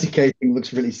cloud Yeah. decay thing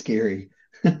looks really scary.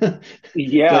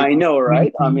 Yeah, Like I know,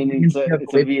 right? I mean, it's VNC a over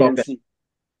it's a WebSocket, VNC.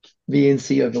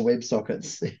 VNC over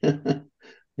WebSockets.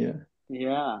 Yeah.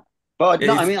 Yeah, but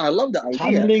no, I It's mean, I love the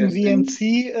idea tunneling because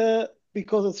VNC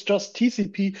because it's just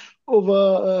TCP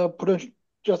over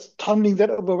just tunneling that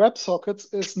over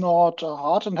WebSockets is not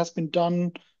hard and has been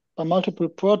done by multiple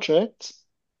projects.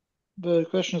 The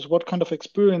question is, what kind of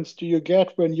experience do you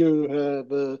get when you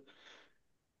have a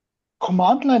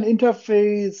command line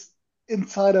interface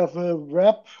inside of a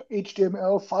web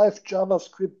HTML5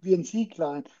 JavaScript VNC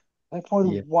client? Therefore,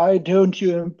 Yeah. why don't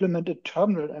you implement a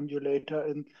terminal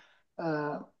emulator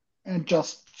uh, and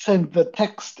just send the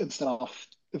text instead of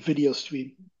a video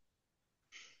stream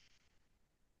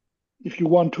if you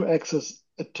want to access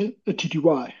a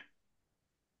TTY?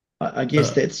 I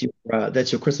guess Uh,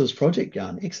 that's your Christmas project,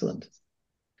 Jan. Excellent.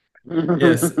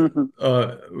 Yes.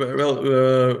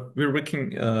 We're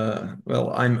working.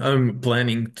 I'm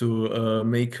planning to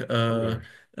make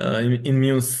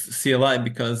IMUNES CLI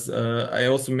because I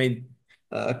also made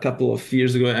a couple of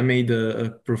years ago. I made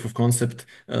a proof of concept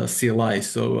CLI,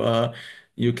 so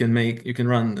you can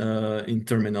run in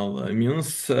terminal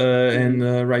IMUNES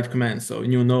and write commands. So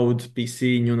new node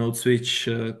PC, new node switch,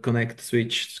 connect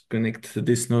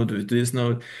this node with this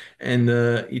node, and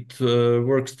it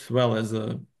works well as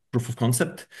a proof of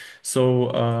concept.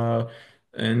 So,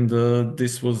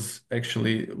 this was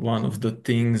actually one of the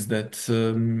things that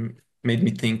made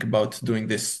me think about doing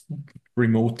this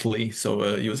remotely,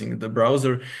 so using the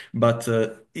browser. But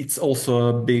it's also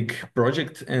a big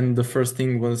project, and the first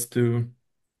thing was to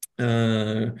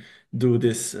uh, do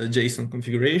this JSON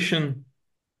configuration,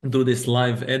 do this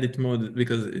live edit mode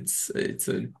because it's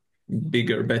a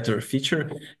bigger, better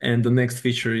feature. And the next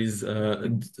feature is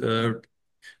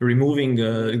removing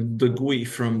the GUI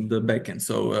from the backend.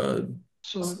 So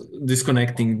So,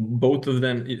 disconnecting both of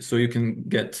them so you can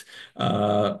get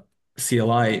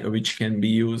CLI which can be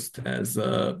used as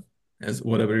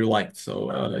whatever you like.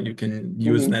 So you can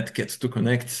use Mhm. Netcat to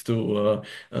connect to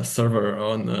a server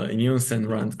on IMUNES and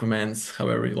run commands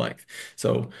however you like.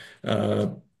 So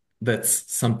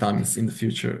that's sometimes in the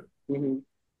future. Mhm.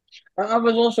 I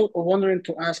was also wondering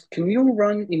to ask, can you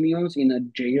run immunes in a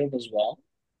jail as well?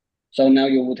 So now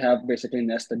you would have basically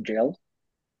nested jails.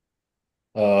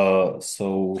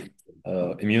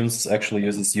 Immunes actually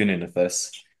uses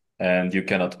UnionFS, and you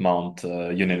cannot mount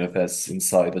UnionFS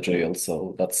inside a jail.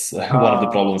 So that's one of the Uh,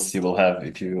 problems you will have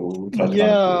if you try to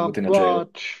run it yeah, within a jail.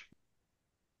 but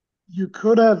you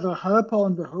could have a helper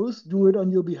on the host do it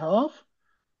on your behalf,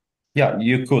 Yeah,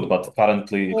 you could, but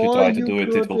currently, if you or try to you do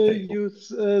it, it could will fail. use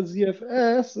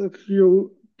ZFS if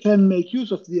you can make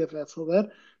use of ZFS for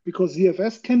that, because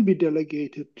ZFS can be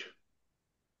delegated.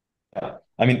 Yeah.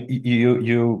 I mean,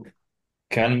 you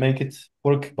can make it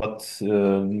work, but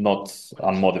not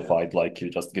unmodified. Like you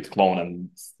just git clone and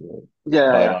yeah,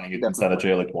 try yeah, running it inside a definitely.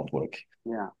 jail, it won't work.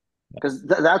 Yeah. Because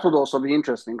that would also be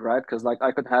interesting, right? Because like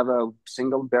I could have a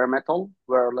single bare metal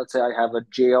where let's say I have a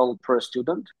jail per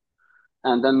student,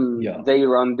 and then Yeah. they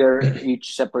run their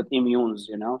each separate immunes,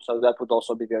 you know. So that would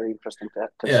also be very interesting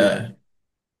to see. Yeah.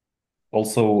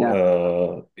 Also, Yeah.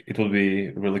 it would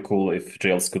be really cool if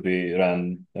jails could be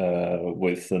ran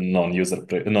with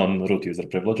non-root user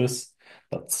privileges.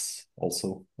 That's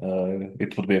also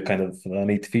it would be a kind of a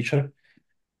neat feature.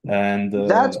 And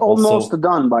That's almost also,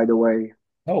 done, by the way.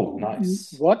 oh,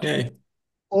 nice. What? Yeah.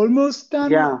 Almost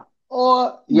done? Yeah.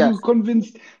 Or you Yes.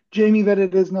 convinced Jamie that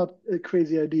it is not a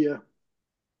crazy idea?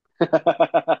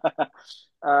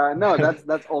 No,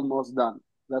 that's almost done.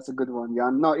 That's a good one,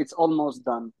 Jan. No, it's almost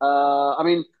done. I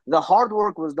mean, the hard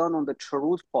work was done on the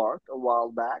Chorut part a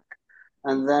while back,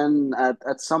 and then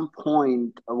at some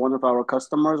point, one of our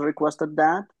customers requested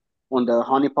that on the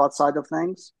honeypot side of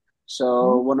things. So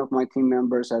Hmm? one of my team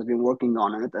members has been working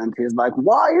on it, and he's like,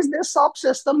 "Why is this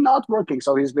subsystem not working?"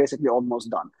 So he's basically almost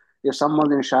done. If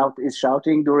someone is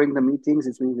shouting during the meetings,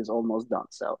 it means it's almost done.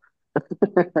 So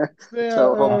Is there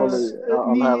so hopefully Nice.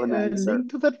 I'll have any an answer. link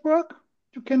to that work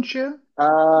you can share?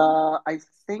 I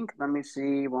think, let me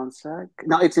see one sec.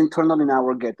 No, it's internal in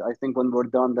our Git. I think when we're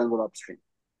done, then we'll upstream.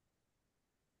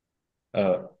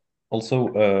 Uh,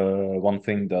 Also, one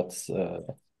thing that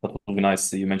would be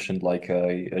nice, you mentioned like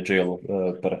a jail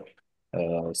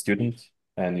per student,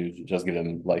 and you just give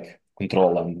them like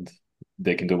control, and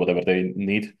they can do whatever they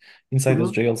need inside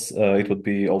those Hmm. jails. It would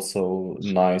be also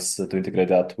nice to integrate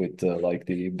that with like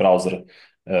the browser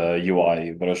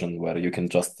UI version, where you can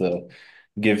just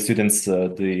give students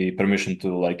the permission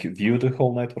to like view the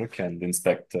whole network and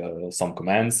inspect some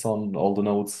commands on all the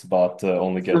nodes, but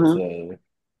only get Hmm.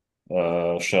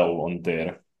 shell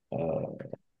uh,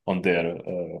 on their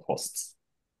hosts.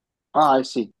 Ah, I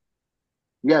see.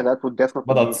 Yeah, that would definitely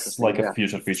But be that's interesting. like a Yeah,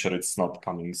 future feature. It's not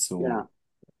coming yeah, soon.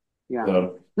 yeah. There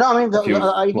are No, I mean a the few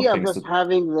more idea of things just to.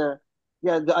 having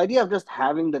Yeah, the idea of just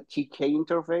having the TK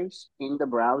interface in the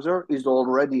browser is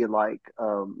already like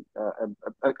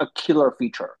a killer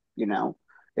feature, you know?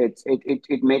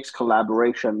 It makes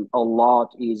collaboration a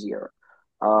lot easier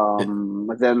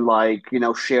than like, you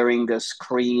know, sharing a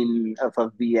screen of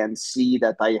a VNC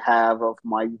that I have of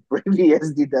my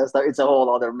BSD desktop. It's a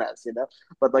whole other mess, you know?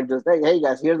 But like just, hey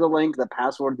guys, here's the link. The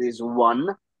password is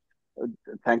one,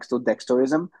 thanks to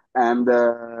Dexterism. And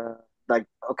like,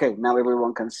 okay, now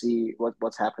everyone can see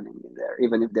what's happening in there,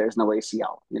 even if there's no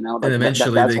ACL. You know, And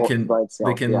like eventually that's all by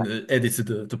they itself. Yeah, can edit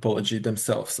the topology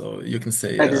themselves. So you can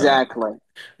say exactly.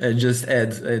 just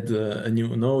add a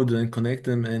new node and connect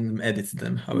them and edit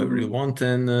them however you Hmm. want,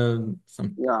 and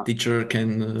some Yeah, teacher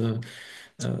can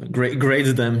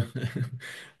grade them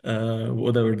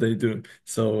whatever they do.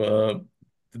 So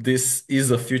this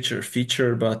is a future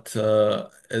feature, but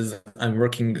as I'm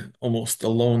working almost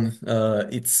alone,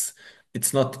 it's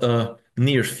not a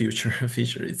near future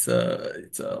feature. It's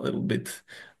a little bit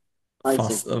I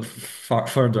see.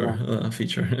 further Yeah.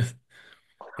 feature.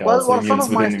 Yeah, also Well, some immunes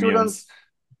of my within students, immunes.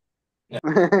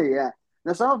 yeah.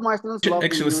 Now, some of my students love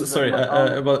the Actually, news, sorry, but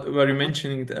about what you uh-huh.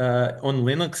 mentioned on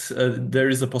Linux, there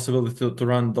is a possibility to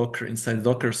run Docker inside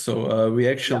Docker. So we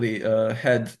Yeah. actually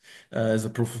had as a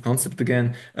proof of concept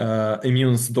again,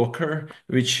 Immunes Docker,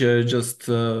 which just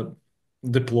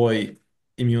deploy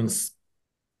Immunes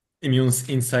Immunes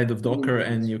inside of Docker,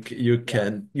 and Immunes.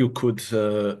 Yeah. you could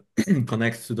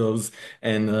connect to those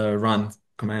and run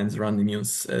commands, run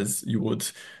Immunes as you would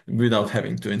without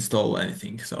having to install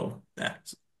anything. So yeah,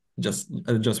 just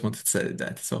I just wanted to say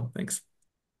that. So thanks.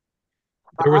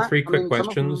 There were three I quick mean, some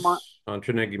of my questions.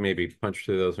 Antranig, you maybe punch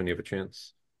through those when you have a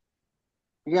chance.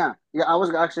 yeah, I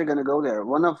was actually going to go there.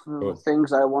 One of the Oh,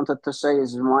 things I wanted to say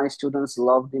is my students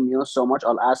love the news so much.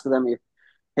 I'll ask them if,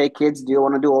 hey kids, do you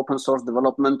want to do open source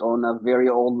development on a very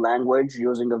old language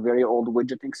using a very old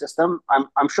widgeting system?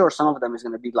 I'm sure some of them is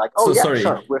going to be like, oh So yeah, sorry,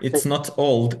 sure. We're it's not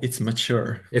old, it's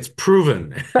mature. it's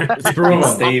proven. It's And proven.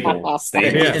 stable,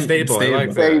 Yeah, stable. And stable. I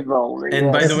like stable. that. stable.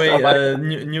 And by the Yes, I way, like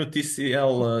new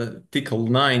TCL Tickle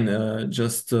 9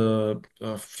 just a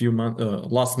few months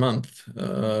last month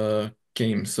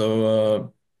came,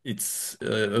 so it's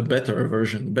a better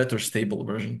version, better stable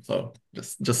version. So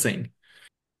just saying.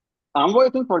 I'm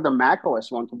waiting for the Mac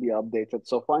OS one to be updated,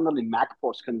 so finally Mac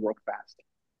ports can work fast.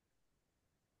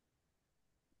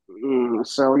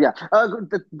 So yeah,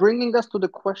 bringing us to the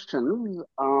questions.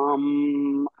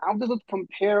 How does it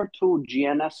compare to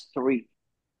GNS3?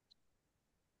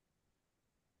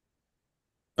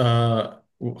 Uh,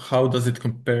 how does it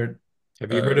compare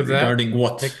Have you heard of that? regarding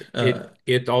what?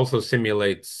 It also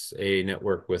simulates a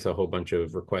network with a whole bunch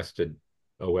of requested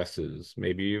OSs.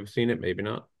 Maybe you've seen it, maybe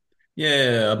not.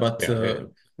 Yeah, but Yeah, yeah.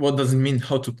 what does it mean?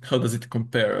 How does it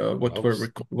compare? Well,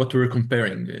 What we're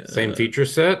comparing? same feature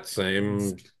set,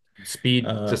 same speed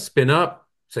to Uh, spin up,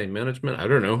 same management. I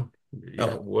don't know.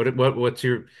 Yeah, oh, what's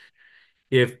your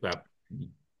if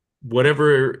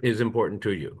whatever is important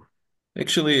to you?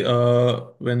 Actually,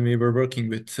 when we were working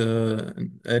with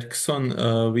Ericsson,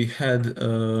 we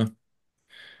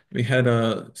had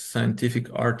a scientific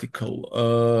article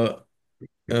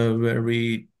where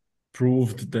we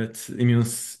proved that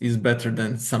Immunes is better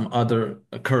than some other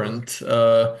current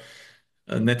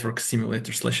network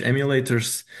simulators slash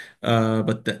emulators,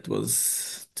 but that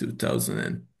was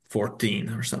 2014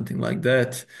 or something like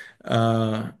that.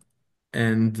 Uh,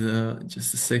 and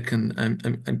just a second,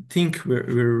 I think we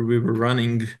were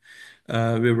running,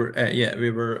 we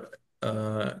were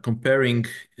comparing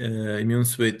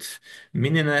Immunes with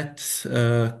Mininet,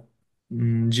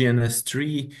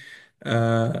 GNS3,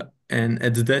 and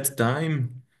at that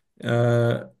time,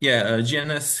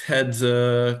 GNS had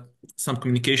some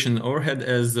communication overhead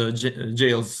as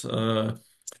jails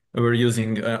were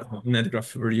using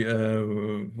NetGraph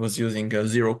was using a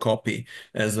zero copy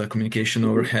as a communication Mhm.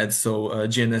 overhead. So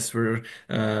GNS were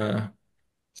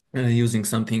using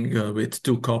something with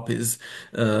two copies.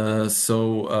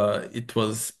 So it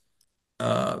was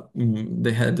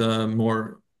they had a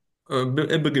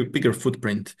bigger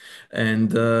footprint,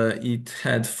 and it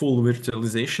had full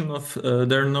virtualization of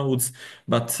their nodes.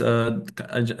 But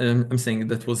I'm saying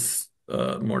that was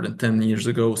more than 10 years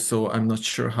ago, so I'm not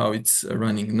sure how it's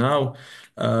running now.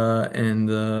 And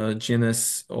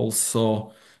GNS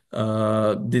also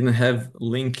didn't have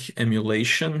link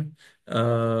emulation,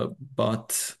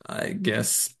 but I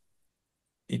guess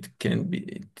it can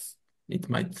be it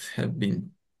might have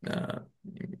been uh,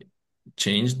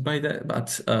 changed by that,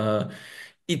 but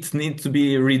it needs to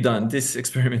be redone. This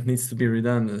experiment needs to be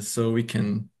redone so we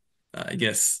can, I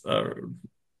guess,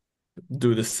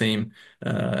 do the same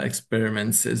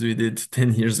experiments as we did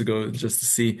 10 years ago just to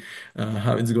see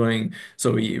how it's going.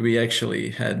 So we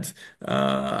actually had,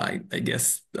 I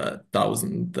guess,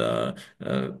 1,000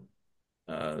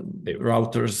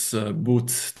 routers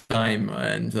boot time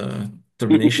and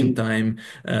termination time.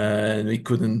 We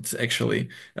couldn't actually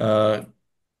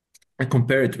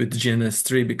compare it with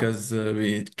GNS3 because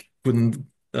we couldn't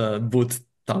boot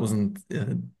 1,000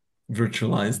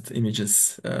 virtualized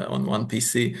images on one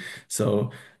PC.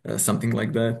 So something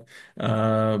like that.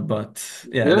 But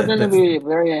yeah, You're gonna that's be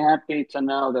very happy to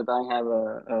know that I have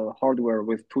a hardware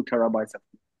with 2 terabytes of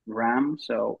RAM,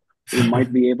 so we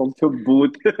might be able to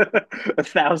boot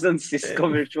 1,000 Cisco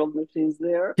virtual machines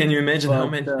there. Can you imagine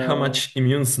But how much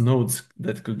Immunes nodes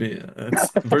that could be?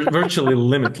 It's virtually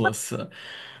limitless.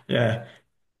 Yeah.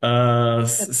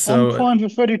 At some So point, the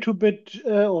 32-bit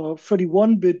or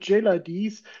 31-bit jail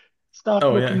IDs start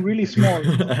oh looking yeah. really small.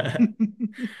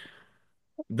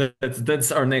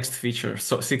 That's our next feature.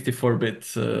 So 64-bit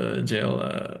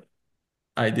jail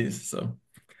IDs. So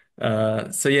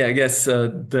yeah, I guess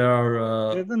there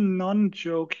are There's a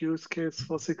non-joke use case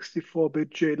for 64-bit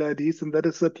jail IDs, and that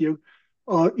is that you,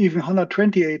 or even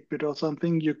 128-bit or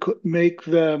something, you could make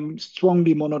them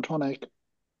strongly monotonic.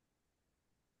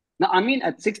 no, I mean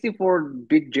at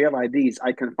 64-bit jail IDs,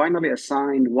 I can finally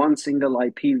assign one single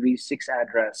IPv6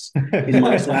 address in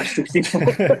my slash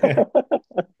 64.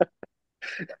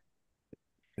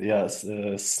 Yes,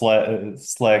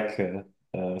 Slack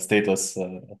stateless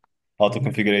auto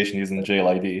configuration using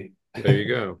JLID. There you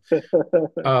go.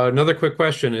 Another quick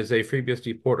question: is a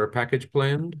FreeBSD port or package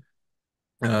planned,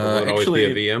 or will it always be a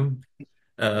actually, VM?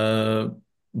 uh,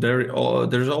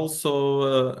 there's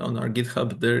also on our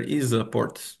GitHub there is a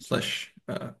port slash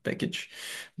package,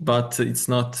 but it's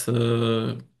not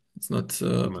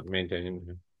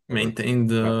Maintained or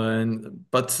maintained. oh,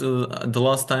 But the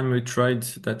last time we tried,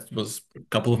 that was a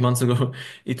couple of months ago,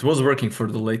 it was working for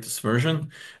the latest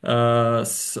version,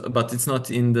 but it's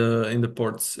not in the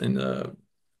ports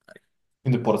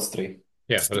In the ports tree.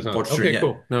 yeah, but it's not. port tree. Okay, Yeah.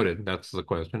 cool. Noted. That's the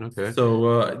question. Okay.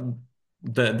 So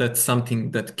that's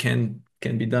something that can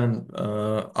be done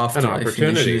An after I finish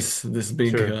opportunity. this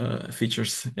big Sure.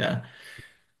 features. Yeah.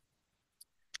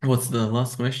 What's the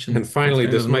last And question? What finally, kind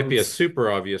this of might be a nodes?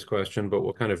 super obvious question, but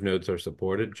what kind of nodes are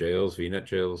supported? Jails, VNet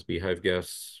jails, Beehive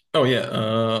guests? Oh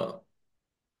yeah.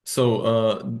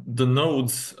 So the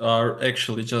nodes are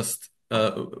actually just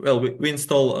well, we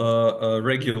install a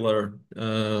regular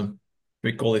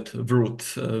we call it root,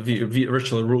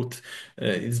 virtual root.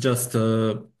 It's just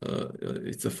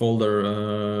it's a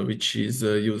folder which is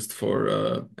used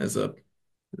for as a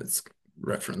let's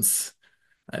reference.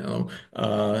 I don't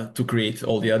know to create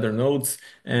all the other nodes,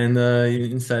 and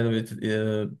inside of it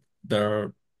there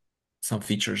are some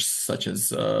features such as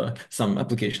some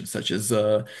applications such as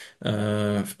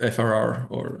FRR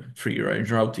or free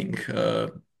range routing,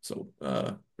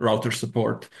 router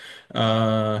support,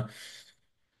 uh,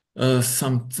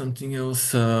 something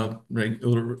else,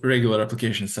 regular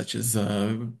applications such as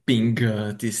ping,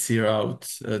 TC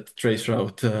route, trace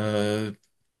route,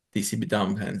 TCP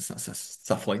dump, and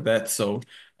stuff like that. So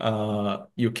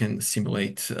you can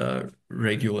simulate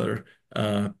regular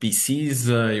PCs,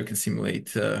 you can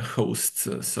simulate hosts.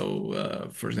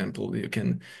 For example, you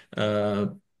can uh,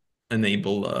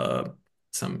 enable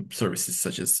some services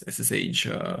such as SSH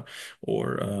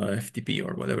or FTP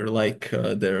or whatever. Like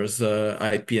there's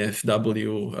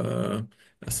IPFW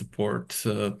support.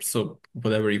 So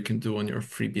whatever you can do on your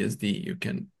FreeBSD, you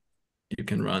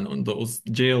can run on those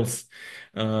jails.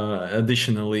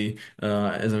 Additionally,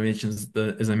 as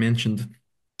I mentioned,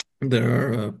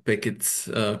 there are packet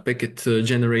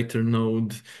generator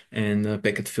node and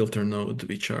packet filter node,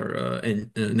 which are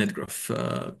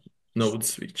netgraph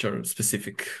nodes, which are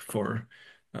specific for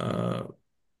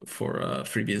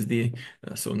FreeBSD.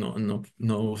 So no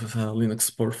Linux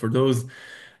support for those.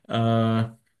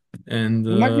 And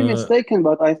You might be mistaken,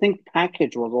 but I think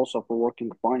package was also for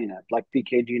working fine at like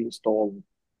PKG install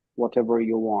whatever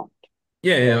you want.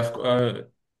 yeah, yeah,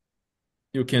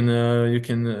 you can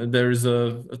there is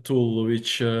a tool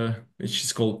which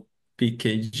is called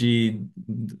PKG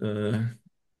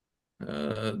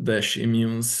dash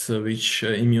immunes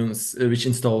which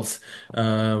installs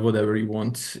whatever you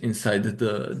want inside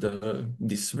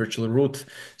this virtual root.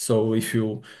 So if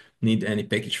you need any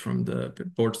package from the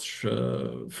ports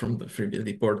from the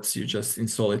FreeBSD ports, you just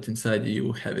install it inside,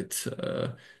 you have it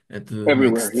at the Everywhere,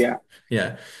 next. yeah.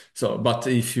 Yeah. So but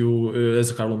if you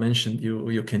as Carlo mentioned,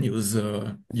 you can use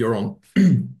your own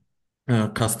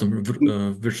custom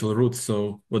virtual root,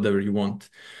 so whatever you want.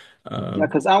 Yeah,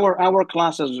 because our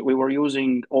classes we were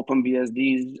using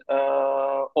OpenBSD's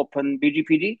Open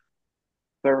BGPD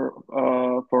to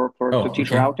Oh,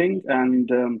 teach okay. routing, and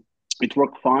it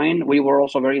worked fine. We were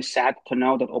also very sad to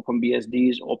know that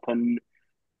OpenBSD's Open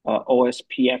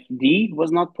OSPFD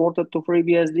was not ported to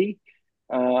FreeBSD.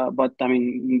 But I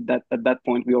mean, that at that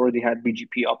point we already had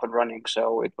BGP up and running,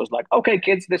 so it was like, okay,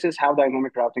 kids, this is how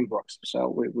dynamic routing works. So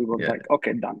we were Yeah. like,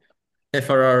 okay, done.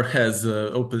 FRR has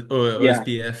open Yeah.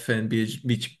 OSPF and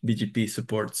BGP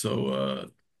support, so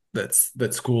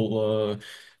that's cool.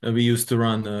 We used to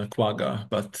run Quagga,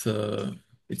 but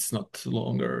it's not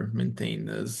longer maintained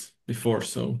as before.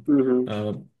 So Hmm.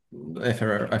 uh,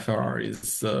 FRR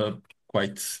is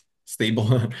quite stable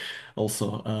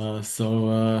also.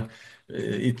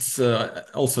 It's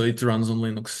also it runs on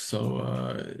Linux,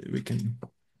 so we can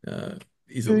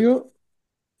Do easily. you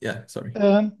Yeah, sorry.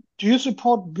 do you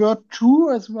support Word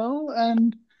 2 as well?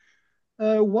 And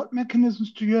what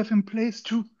mechanisms do you have in place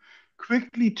to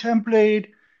quickly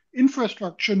template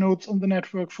infrastructure nodes on the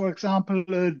network? For example,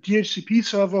 a DHCP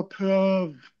server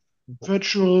per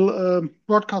virtual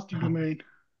broadcasting domain,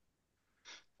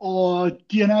 or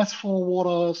DNS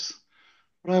forwarders,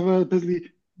 whatever,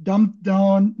 basically dump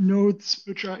down nodes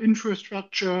which are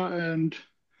infrastructure and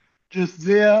just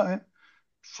there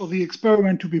for the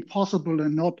experiment to be possible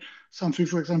and not something,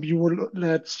 for example, you would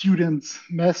let students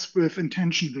mess with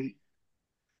intentionally.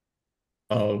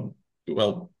 Uh,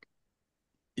 well,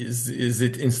 is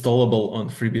it installable on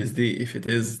FreeBSD? If it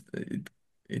is,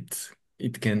 it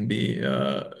it can be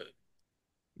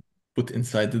put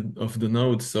inside of the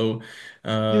node. So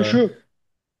Yeah, uh, sure.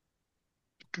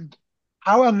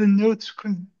 How are the nodes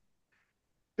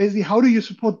basically, how do you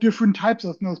support different types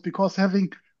of nodes? Because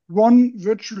having one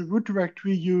virtual root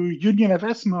directory you union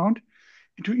FS mount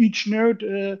into each node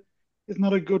is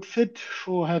not a good fit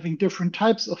for having different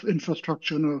types of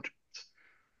infrastructure node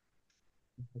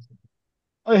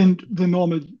and the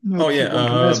normal Oh nodes yeah, you want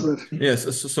to mess with.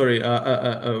 yes. Sorry,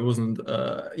 I wasn't.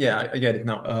 Yeah, I get it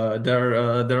now. There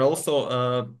are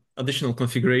also additional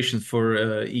configurations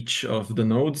for each of the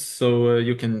nodes, so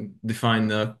you can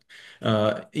define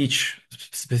each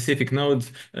specific node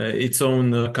its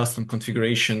own custom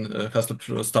configuration, custom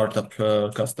startup,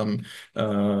 custom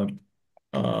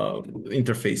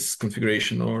interface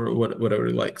configuration or whatever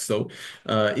you like. So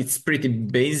it's pretty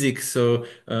basic. So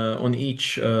on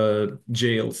each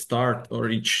jail start or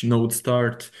each node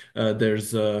start,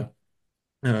 there's a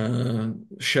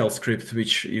shell script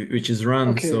which is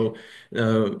run. Okay. So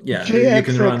yeah, you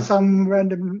can JX, run. some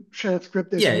random shell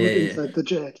script Yeah, yeah, execute yeah. inside the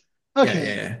JX. Yeah, yeah,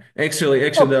 Okay. yeah. Actually,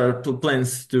 Oh, there are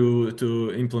plans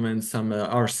to implement some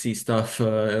RC stuff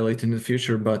later in the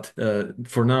future, but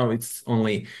for now, it's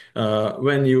only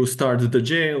when you start the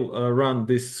jail, run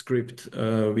this script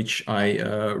which I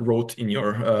wrote in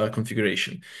your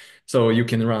configuration. So you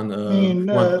can run I mean,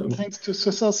 one. thanks to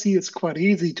SysRC, it's quite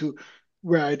easy to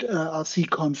write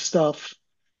RCconf stuff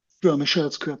from a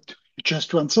shell script. You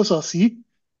just run SysRC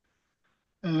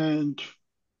and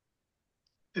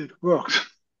it works.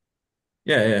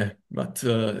 Yeah, yeah, but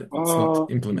it's not Uh,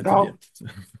 implemented doubt, yet.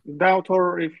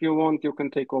 Doubter, if you want, you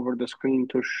can take over the screen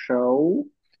to show.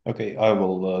 Okay, I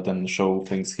will then show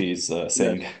things he's Yes,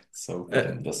 saying. So let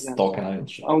Uh, him just yes. talk and I'll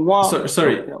show. So,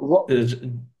 sorry, Yeah, what?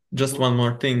 just one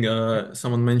more thing.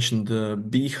 Someone mentioned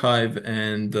Beehive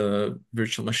and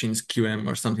virtual machines QM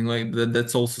or something like that.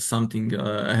 That's also something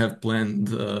I have planned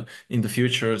in the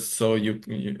future. So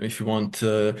if you want,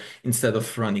 instead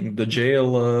of running the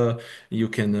jail, you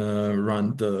can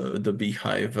run the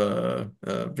Beehive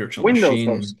virtual Windows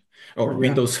host. machine or Yeah.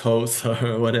 Windows host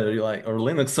or whatever you like, or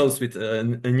Linux host with a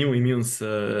new IMUNES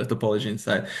topology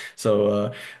inside.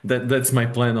 So that's my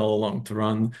plan all along, to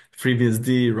run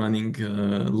FreeBSD, running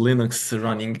Linux,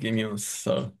 running Immunes.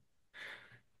 So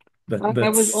I that's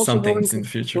was also some going things in the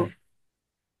to future.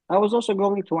 I was also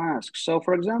going to ask. So,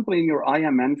 for example, in your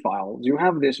IMN files, you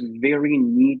have this very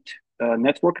neat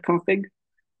network config,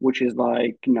 which is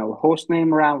like,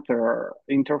 hostname, router,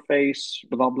 interface,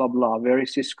 blah, blah, blah, very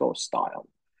Cisco style.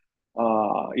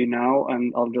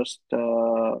 And I'll just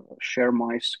share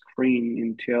my screen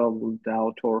until the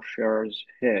author shares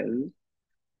his.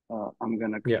 I'm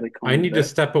gonna Yeah, click I on need to this.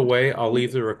 step away. I'll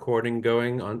leave the recording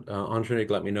going. Anjanik,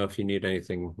 let me know if you need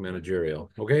anything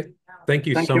managerial. Okay. Thank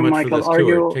you Thank so you, much for Michael. this Are tour.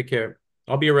 you? Take care.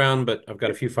 I'll be around, but I've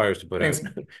got a few fires to put Thanks. out.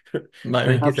 Bye.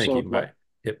 Thank you. Thank you. Absolutely. Bye.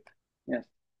 Yep. Yes.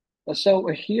 So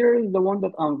here is the one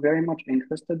that I'm very much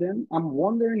interested in. I'm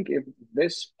wondering if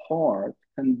this part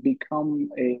can become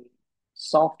a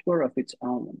software of its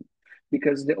own,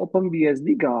 because the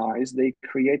OpenBSD guys, they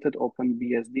created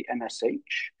OpenBSD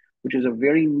NSH, which is a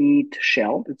very neat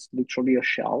shell. It's literally a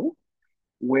shell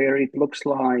where it looks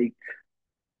like,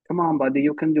 come on, buddy,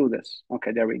 you can do this.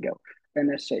 Okay, there we go.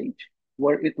 NSH,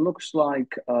 where it looks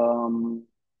like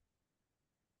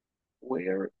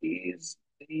where is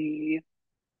the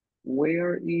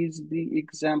where is the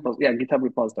example? Yeah, GitHub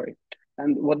repository.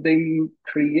 And what they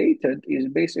created is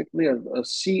basically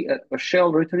a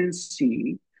shell written in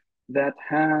C that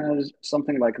has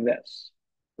something like this,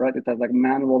 right? It has like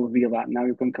manual VLAN. Now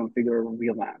you can configure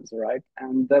VLANs, right?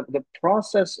 And the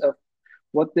process of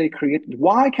what they created.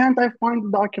 Why can't I find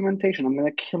the documentation? I'm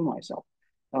gonna kill myself.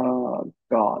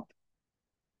 God.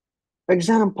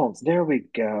 Examples, there we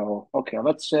go. Okay,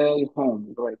 let's say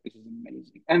home. Great, this is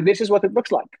amazing. And this is what it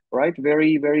looks like, right?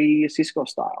 Very, very Cisco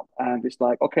style. And it's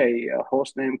like, okay,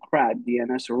 hostname CRAD,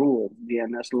 DNS rule,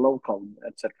 DNS local,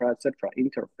 etc.,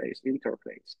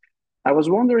 interface. I was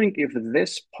wondering if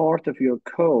this part of your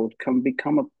code can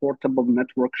become a portable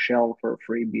network shell for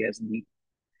FreeBSD.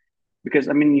 Because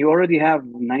I mean, you already have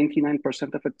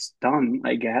 99% of it's done,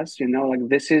 I guess. Like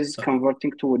this is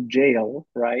converting to a jail,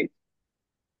 right?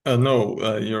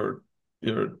 No, you're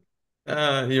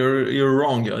you're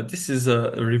wrong. This is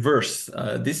a reverse.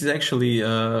 This is actually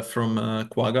from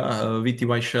Quagga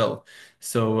VTY shell.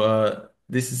 So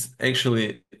this is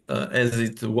actually as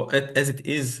it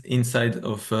is inside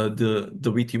of the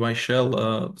VTY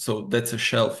shell. So that's a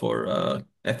shell for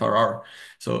FRR.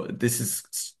 So this is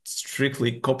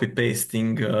strictly copy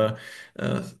pasting.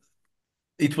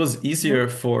 It was easier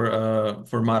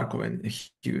for Marco when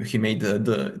he made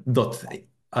the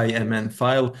 .imn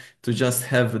file to just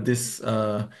have this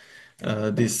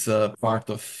part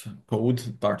of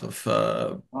code, part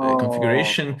of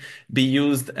configuration Oh, be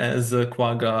used as a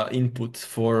Quagga input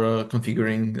for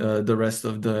configuring the rest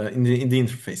of in the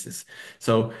interfaces.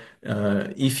 So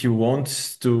if you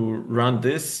want to run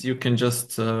this, you can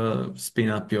just spin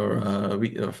up your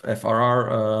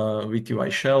FRR VTY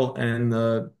shell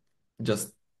and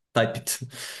just type it,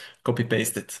 copy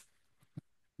paste it.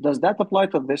 does that apply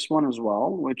to this one as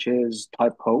well, which is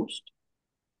type host?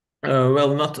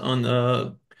 Well, not on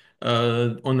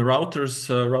routers.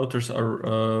 Routers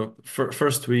are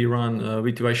first we run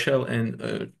VTY shell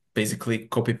and basically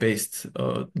copy paste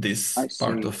this I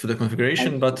part see. of the I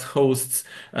configuration, but see. hosts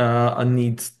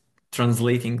need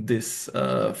translating this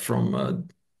from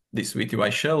this VTY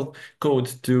shell code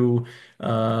to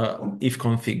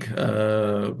ifconfig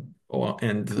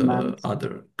and Commands.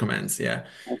 other commands. Yeah.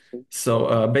 I see.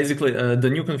 So basically, the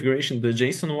new configuration, the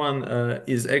JSON one,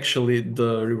 is actually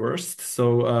the reversed.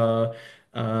 So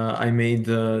I made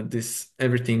this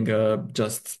everything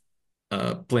just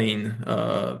plain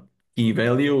key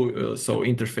value. So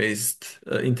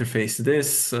interface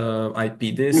this,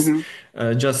 IP this, Hmm.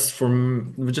 just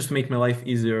to make my life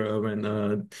easier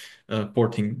when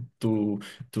porting to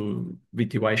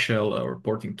VTY shell or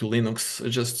porting to Linux,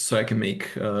 just so I can make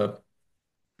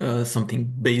something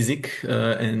basic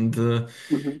and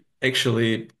Hmm.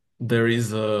 actually there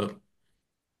is a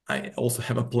I also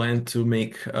have a plan to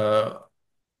make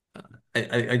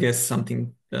I guess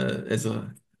something as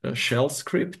a shell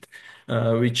script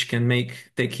which can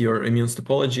take your immunes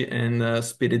topology and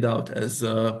spit it out as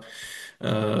a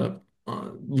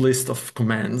list of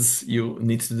commands you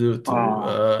need to do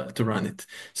Ah, to run it.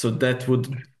 So that would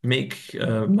make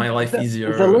my life the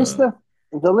easier.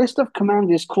 list of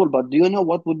commands is cool, but do you know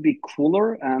what would be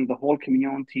cooler? And the whole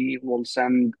community will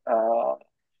send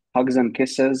hugs and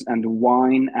kisses and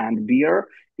wine and beer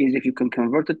is if you can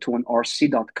convert it to an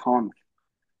rc.conf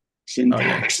Oh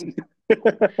yeah. syntax.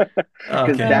 Because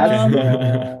Okay, that's okay.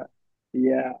 Um,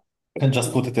 yeah. And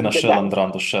just put it in a shell That and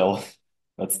run the shell.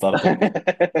 Let's start there.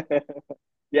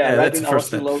 yeah, Yeah, write that's in the first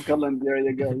RC step. local and there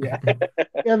you go. Yeah.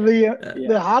 yeah, Uh,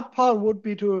 the Yeah. hard part would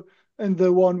be and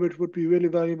the one which would be really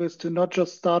valuable is to not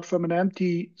just start from an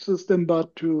empty system,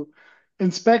 but to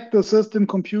inspect the system,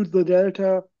 compute the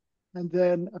delta, and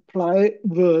then apply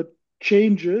the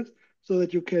changes so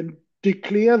that you can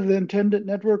declare the intended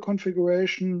network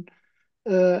configuration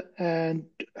and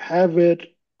have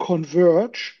it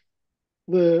converge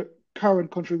the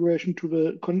current configuration to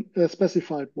the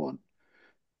specified one.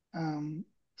 Um,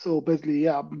 so basically,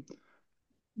 yeah,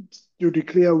 you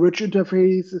declare which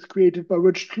interface is created by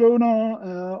which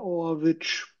cloner or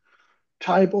which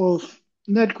type of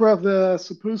netgraph they're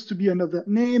supposed to be under that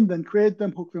name, then create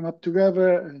them, hook them up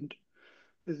together, and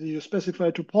you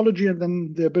specify topology and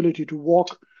then the ability to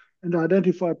walk and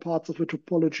identify parts of a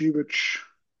topology which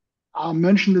are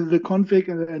mentioned in the config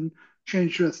and then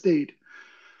change their state.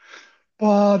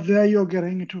 But there you're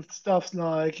getting into stuff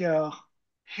like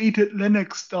heated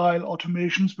Linux style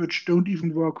automations, which don't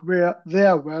even work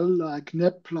there well, like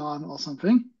netplan or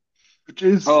something, which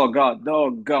is, Oh God.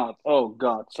 Oh God. Oh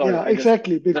God. Sorry. yeah,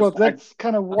 exactly, because that's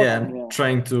kind of yeah, what's I'm yeah.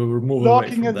 trying to move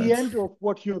away lurking from at the that. end of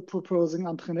what you're proposing,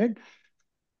 Antranik.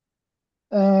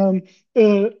 um,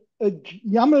 a, a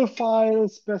YAML file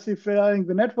specifying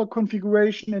the network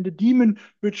configuration and a daemon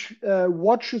which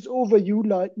watches over you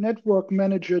like network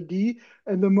manager D.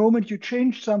 And the moment you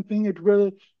change something, it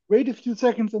will wait a few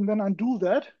seconds and then undo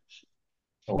that.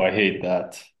 Oh, I hate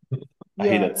that. I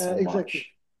hate Yeah, that so exactly.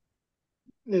 much.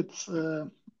 It's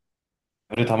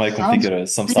Every time I sounds configure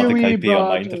some static theory, IP on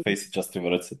my but interface, it just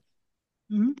reverts it.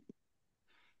 mhm.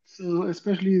 So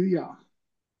especially, yeah.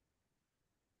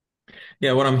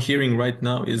 Yeah, what I'm hearing right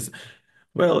now is,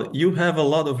 well, you have a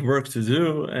lot of work to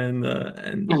do, and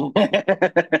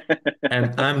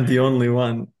I'm the only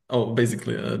one. Oh,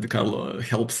 basically, the Carlo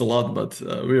helps a lot, but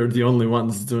we're the only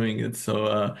ones doing it.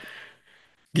 So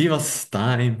give us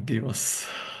time, give us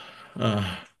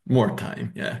more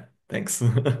time. Yeah, thanks.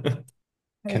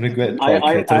 Can we get I,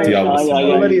 like I, I, 30 I, hours in I, a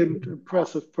I Already day? an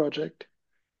impressive project.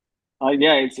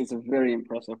 Yeah, it's a very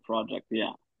impressive project.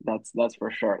 Yeah, that's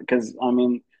for sure. Because I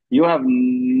mean, you have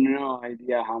no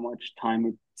idea how much time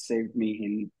it saved me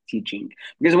in teaching.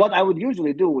 Because what I would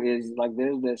usually do is like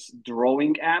there's this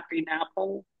drawing app in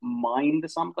Apple, Mind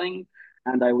something,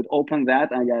 and I would open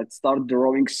that and I'd start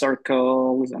drawing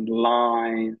circles and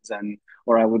lines and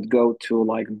or I would go to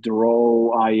like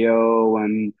Draw.io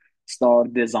and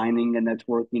start designing a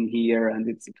network in here, and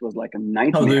it was like a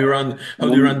How do you nightmare. run? How And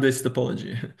do you then run this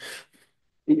topology?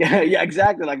 yeah, yeah,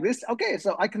 exactly. Like this. Okay,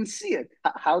 so I can see it.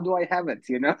 How do I have it?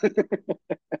 You know.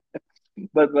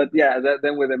 But yeah,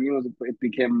 then with Amunes, it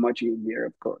became much easier,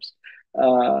 of course.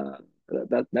 Uh,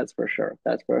 that's for sure.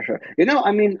 That's for sure. You know,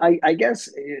 I mean, I guess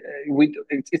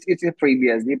it's a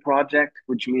FreeBSD project,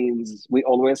 which means we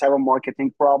always have a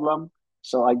marketing problem.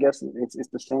 So I guess it's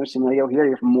the same scenario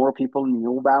here. If more people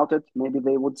knew about it, maybe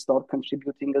they would start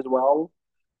contributing as well.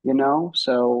 You know,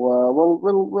 so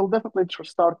we'll definitely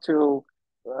start to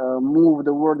move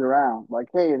the word around. Like,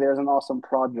 hey, there's an awesome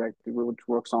project which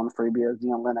works on FreeBSD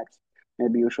on Linux.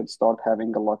 Maybe you should start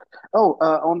having a look. Oh,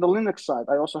 on the Linux side,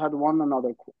 I also had one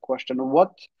another question.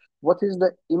 What is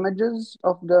the images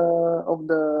of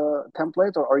the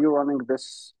template, or are you running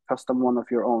this custom one of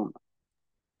your own?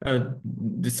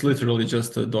 It's literally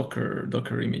just a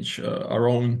Docker image, our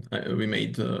own. We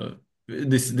made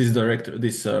this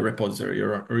repository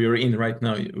you're in right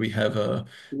now. We have a,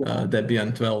 Yeah,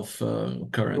 Debian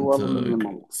 12 current, 12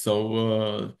 minimal.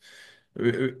 so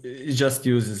it just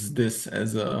uses this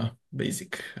as a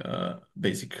basic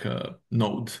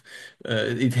node.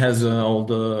 It I has see.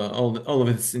 all of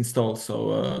it's installed,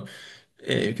 so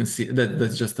yeah, you can see that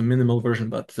that's just a minimal version,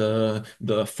 but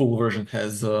the full version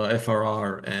has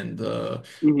FRR and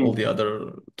all Mm-hmm. the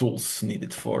other tools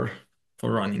needed for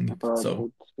running. So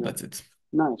Yeah. that's it.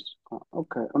 Nice.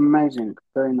 Okay, amazing.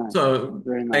 Very nice. So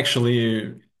Very nice.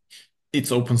 actually,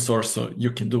 it's open source, so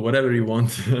you can do whatever you want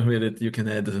with it. You can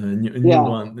add a new Yeah,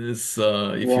 one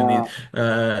if you yeah. need.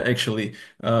 Actually,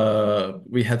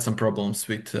 we had some problems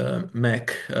with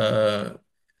Mac.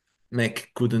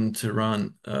 Mac couldn't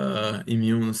run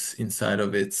Immunes inside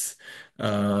of its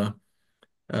uh,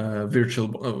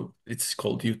 virtual. Oh, it's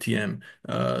called UTM.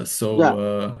 Yeah,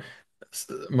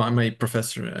 My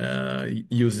professor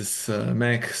uses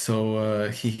Mac, so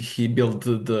he built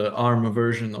the ARM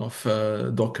version of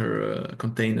Docker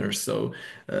containers. So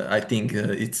I think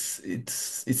it's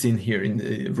in here in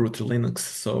the root Linux.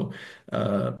 So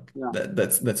uh, yeah.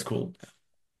 that's cool.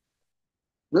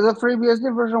 The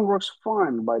FreeBSD version works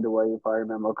fine, by the way, if I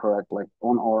remember correctly,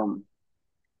 on ARM.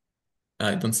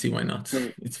 I don't see why not.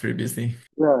 So, It's pretty busy.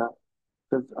 yeah,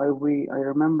 because I I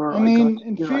remember I got mean,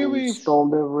 in here, I theory,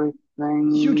 installed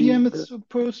everything. UTM is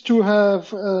supposed to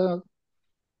have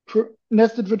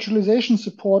nested virtualization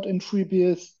support in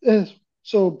FreeBSD.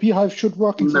 So Beehive should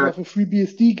work inside Mac. of a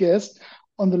FreeBSD guest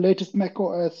on the latest Mac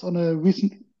OS on a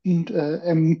recent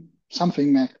M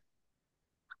something Mac.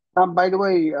 By the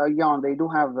way, Jan, they do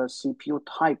have a CPU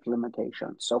type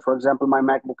limitation. So, for example, my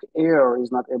MacBook Air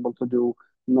is not able to do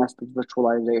nested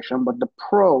virtualization, but the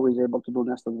Pro is able to do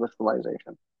nested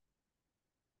virtualization.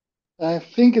 I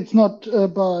think it's not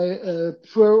by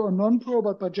pro or non-pro,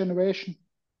 but by generation.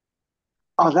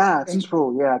 Oh, that's M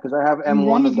true. Yeah, because I have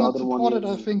M1 M1 is and the not other one supported,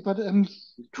 I is think, but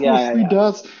M2 or yeah, yeah, 3 yeah.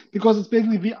 does because it's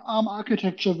basically the ARM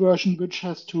architecture version, which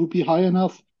has to be high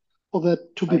enough for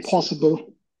that to be I see.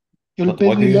 possible. You're But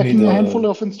why do basically you need lacking a handful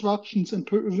of instructions and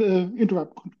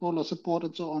interrupt controller support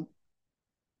and so on.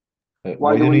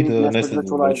 Why do we need nested nested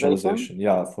virtualization? virtualization?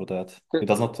 Yeah, for that. It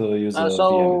does not use Uh, a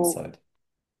VM so inside.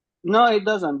 no, it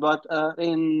doesn't. But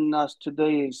in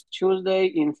today is Tuesday.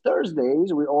 In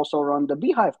Thursdays, we also run the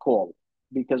Beehive call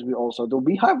because we also do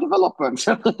Beehive development.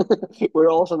 We're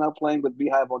also now playing with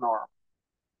Beehive on ARM.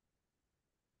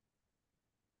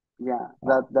 Yeah,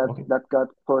 that Oh, that okay. that got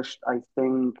pushed, I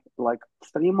think, like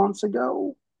 3 months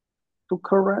ago to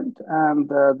current, and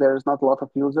there's not a lot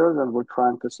of users, and we're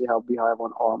trying to see how Beehive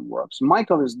on ARM works.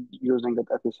 Michael is using it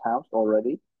at his house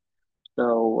already,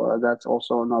 so that's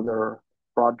also another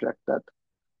project that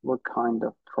we're kind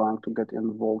of trying to get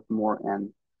involved more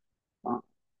in.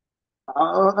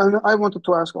 Uh, and I wanted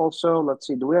to ask also, let's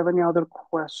see, do we have any other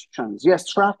questions? Yes,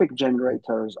 traffic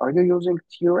generators. Are you using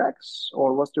T-Rex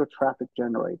or what's your traffic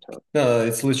generator? No,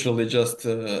 it's literally just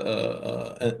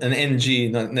an NG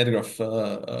netgraph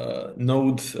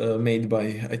node made by,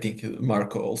 I think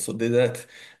Marco also did that,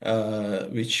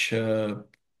 which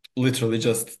literally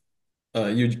just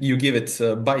you give it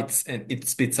bytes and it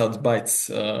spits out bytes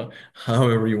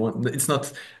however you want. It's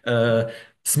not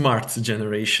smart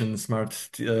generation,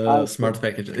 I see. smart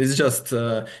package. It's just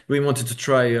we wanted to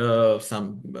try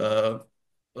some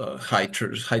high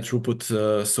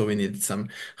throughput, so we need some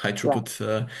high Yeah,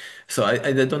 throughput. So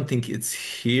I don't think it's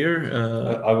here.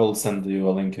 I will send you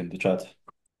a link in the chat.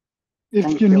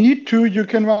 If thank you you. need to, you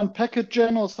can run packet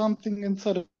gen or something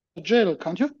inside of jail,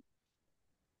 can't you?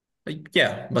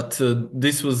 Yeah, but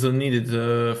this was needed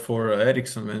for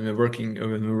Ericsson when we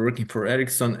were working for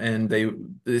Ericsson, and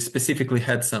they specifically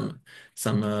had some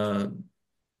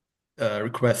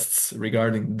requests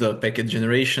regarding the packet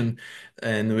generation,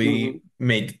 and Hmm. we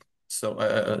made so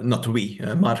not we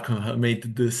Marco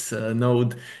made this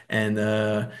node, and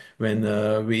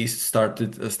when we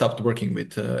stopped working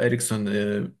with Ericsson,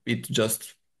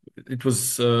 it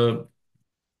was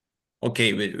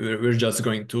okay, we're just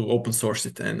going to open source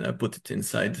it and put it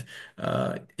inside.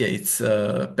 Yeah,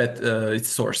 it's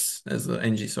source as a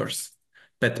ng source.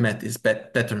 PetMat is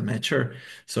pattern matcher,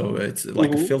 so it's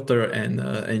like a Hmm. filter, and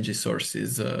ng source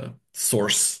is a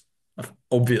source.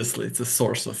 Obviously, it's a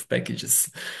source of packages,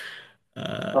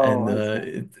 Oh, and I see.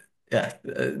 yeah,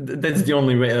 that's the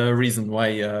only reason why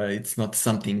it's not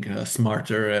something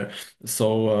smarter.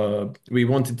 So we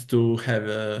wanted to have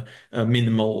a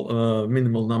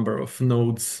minimal number of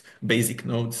nodes, basic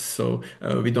nodes, so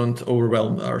we don't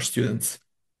overwhelm our students,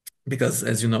 because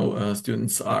as you know,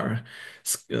 students are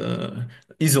uh,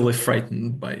 easily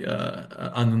frightened by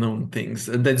unknown things.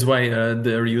 That's why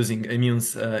they're using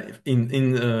immunes in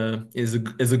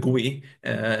as a GUI,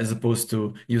 as opposed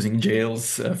to using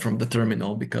jails from the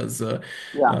terminal, because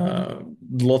Yeah.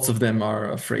 lots of them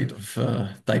are afraid of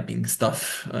typing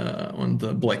stuff on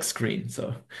the black screen.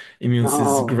 So immunes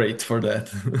is Oh, great for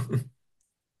that.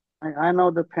 I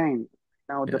know the pain.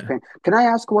 I know the Yeah. pain. Can I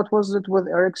ask what was it with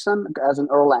Ericsson as an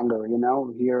Erlanger?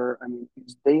 Here, I mean,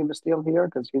 is Dave still here?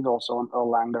 Because he's also an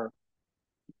Erlanger.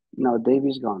 No, Dave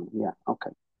is gone. Yeah,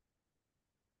 okay.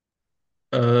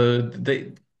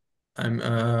 They I'm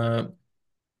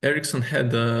Ericsson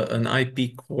had an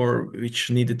IP core which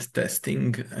needed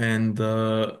testing, and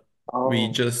Oh,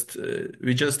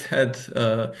 we just had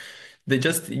they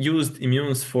just used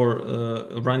immunes for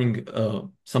running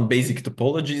some basic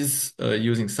topologies,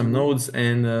 using some hmm. nodes,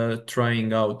 and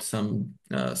trying out some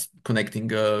connecting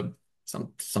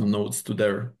some nodes to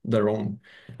their own.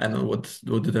 I don't know what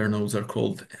their nodes are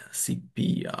called,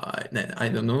 CPI. I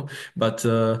don't know, but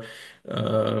uh,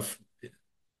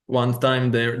 one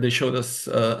time they showed us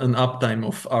an uptime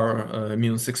of our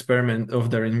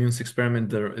their immune experiment.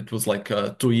 There it was like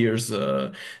 2 years.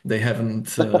 They haven't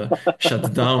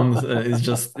shut down. It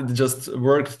just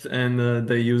worked, and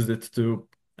they used it to,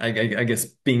 I guess,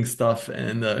 ping stuff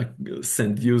and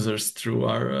send users through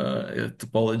our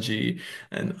topology,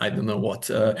 and I don't know what.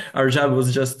 Our job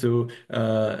was just to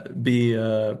be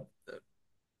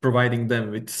providing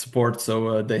them with support.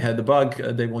 So they had a bug,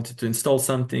 they wanted to install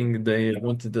something, they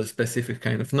wanted a specific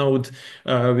kind of node.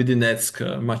 We didn't ask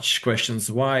much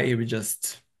questions why. We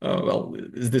just, well,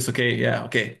 is this okay? Yeah,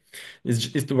 okay.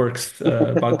 It works.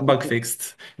 Bug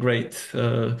fixed. Great.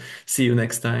 See you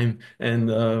next time. And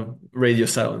radio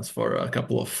silence for a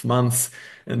couple of months.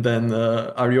 And then,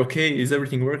 are you okay? Is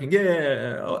everything working?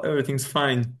 Yeah, everything's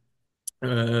fine.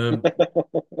 Uh,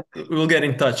 we'll get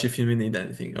in touch if you need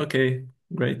anything. Okay,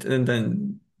 great. And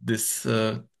then this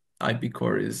IP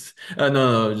core is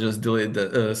no, just delete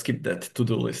that, skip that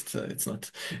to-do list. It's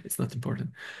not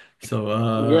important. So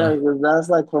Yeah, that's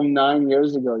like from 9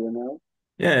 years ago.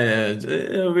 yeah,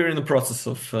 we're in the process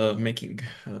of making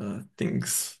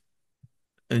things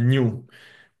new.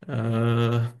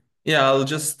 Uh, yeah,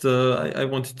 I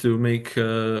wanted to make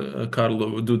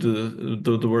Carlo do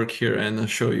the work here and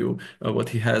show you what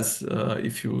he has.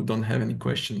 If you don't have any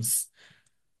questions,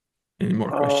 any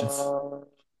more questions. Uh,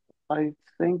 I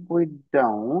think we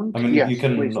don't. I mean, you Yes,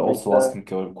 can please take also ask the. him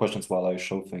questions while I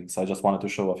show things. I just wanted to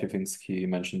show a few things he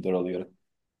mentioned earlier.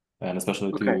 and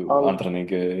especially Okay, to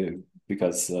Antranig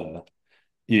because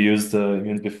you used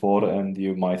IMUNES before and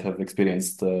you might have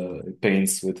experienced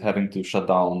pains with having to shut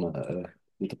down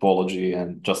the topology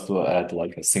and just to add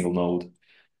like a single node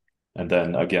and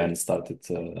then again start it.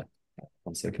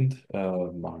 1 second.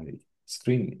 My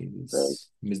screen is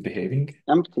misbehaving.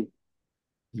 empty.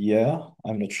 Yeah,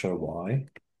 I'm not sure why.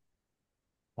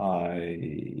 I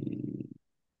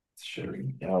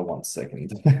sharing. 1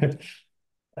 second.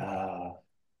 uh,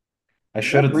 I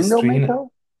Is that shared the window screen. maker?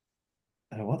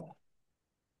 What?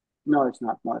 No, it's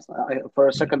not. No, it's not. For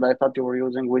a second, I thought you were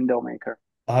using window maker.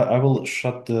 I will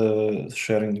shut the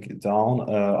sharing down.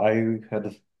 I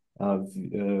had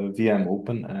VM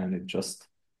open and it just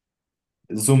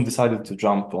Zoom decided to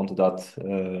jump onto that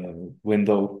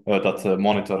window, that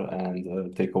monitor,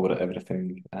 and take over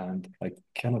everything, and I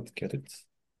cannot get it.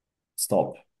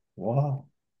 Stop. What?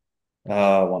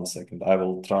 1 second. I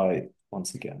will try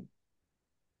once again.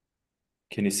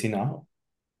 Can you see now?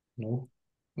 No.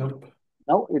 Nope.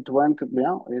 No, it went.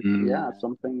 Yeah,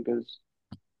 something is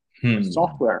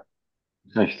software.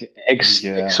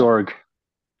 Yeah. Xorg.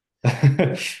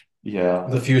 Yeah.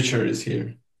 The future is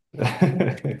here.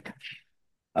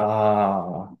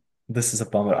 This is a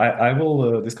bummer. I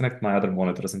will disconnect my other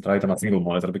monitors and try it on a single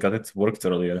monitor because it worked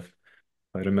earlier.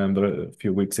 I remember a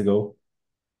few weeks ago.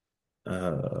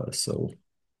 So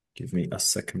give me a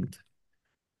second.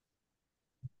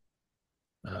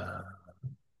 Uh,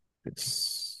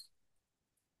 it's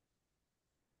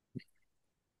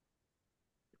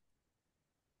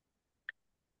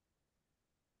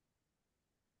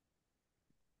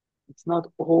It's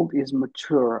not old, it's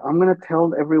mature. I'm gonna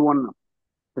tell everyone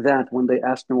that when they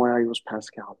ask me why I use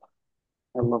Pascal.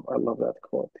 I love that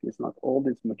quote. It's not old,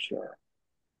 it's mature.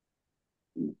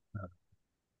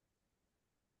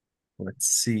 Let's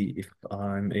see if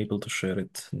I'm able to share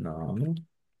it now.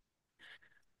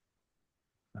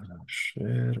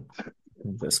 Share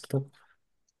desktop.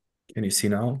 Can you see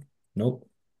now? Nope.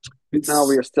 Now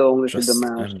we It's are still only see the just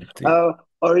mouse. empty.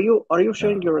 Are you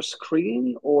sharing Uh, your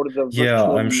screen or the yeah,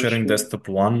 virtual I'm sharing machine? desktop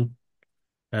one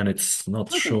and it's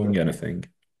not That's showing interesting. anything.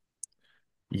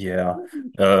 Yeah.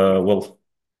 Interesting. Well,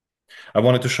 I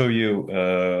wanted to show you,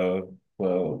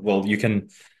 you can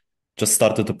just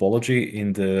start the topology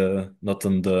in the, not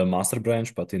in the master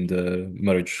branch, but in the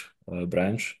merge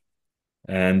branch,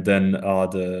 and then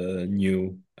add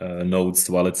new nodes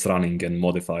while it's running and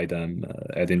modify them,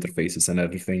 add interfaces and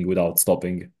everything without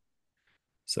stopping.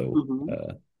 So Hmm.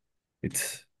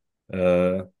 it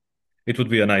uh, it would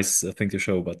be a nice thing to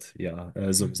show, but yeah,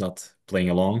 Zoom is not playing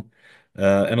along.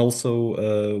 And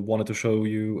also wanted to show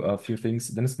you a few things.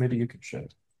 Dennis, maybe you could share.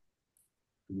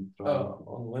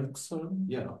 On Linux or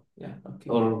yeah, okay.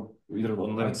 Or either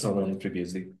on Linux or on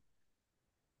FreeBSD.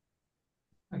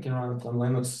 I can run it on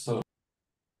Linux, so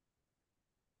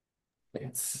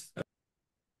it's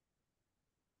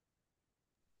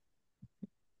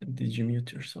Did you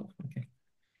mute yourself? Okay.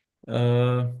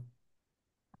 Uh,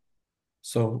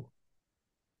 so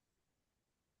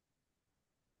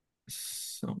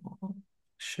so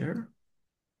share.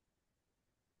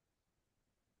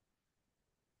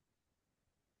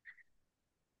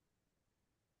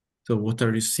 So what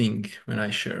are you seeing when I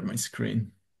share my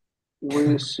screen?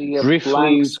 We see a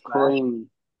blank Briefly flash. screen.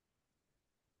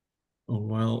 Oh,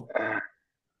 well,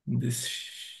 this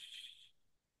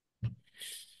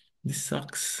this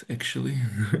sucks actually.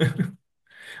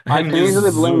 I I haven't can used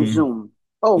easily blame Zoom. Zoom.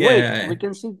 Oh wait, Yeah, we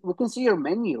can see your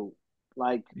menu,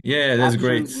 like yeah, that's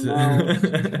great. captions, notes.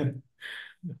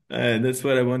 That's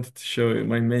what I wanted to show you,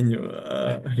 my menu.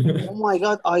 Oh my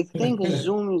God, I think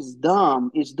Zoom is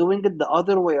dumb. It's doing it the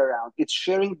other way around. It's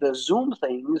sharing the Zoom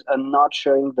things and not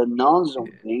sharing the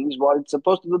non-Zoom things. Well, it's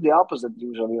supposed to do the opposite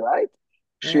usually, right?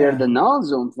 Share the Yeah.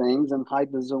 non-Zoom things and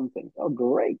hide the Zoom things. Oh,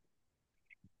 great.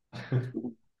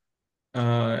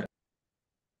 Uh,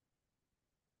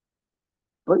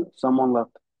 Wait, someone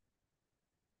left.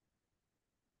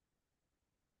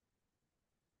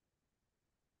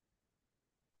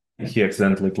 he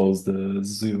accidentally closed the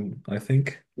Zoom, I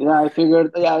think. Yeah, I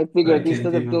figured. Yeah, I I figured can't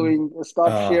instead of even. doing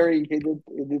stop Uh, sharing, he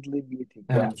did leave meeting.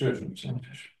 Yeah.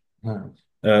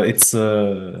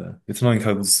 it's annoying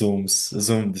how Zoom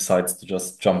decides to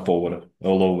just jump over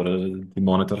all over the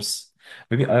monitors.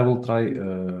 Maybe I will try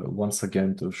once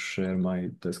again to share my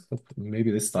desktop.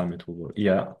 Maybe this time it will work.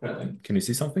 Yeah. Can you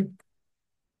see something?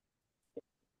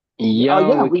 Yeah,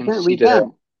 Yeah, we we can can. see We the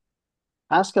can.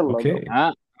 Haskell logo. Okay.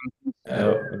 ah,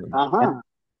 Uh, yeah, Uh-huh.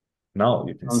 now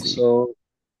you can see. console.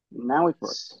 Now it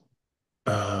works.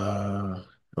 Uh,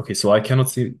 okay, so I cannot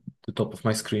see the top of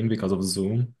my screen because of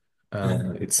Zoom.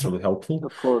 It's really helpful.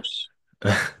 Of course.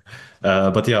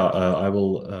 But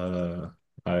yeah,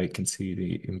 I can see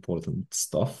the important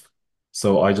stuff.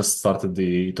 So I just started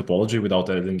the topology without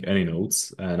adding any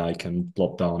nodes, and I can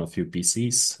plop down a few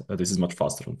PCs. This is much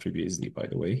faster on FreeBSD, by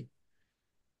the way.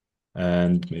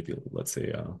 And maybe let's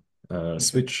say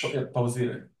switch. Pause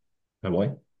here.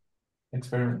 Why?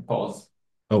 Experiment pause.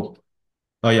 Oh,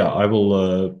 yeah, I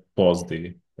will pause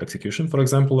the execution, for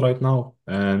example, right now,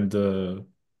 and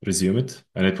resume it,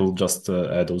 and it will just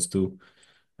add those two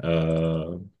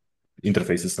uh,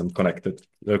 interfaces and connect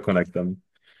them.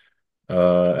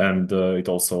 And it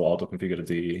also auto-configured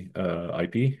the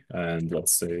IP. And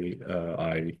let's say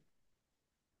I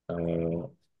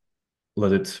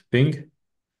let it ping,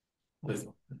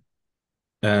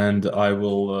 and I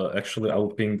will I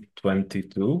will ping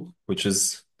 22, which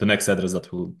is the next address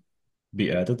that will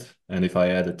be added. And if I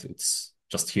add it, it's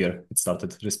just here. It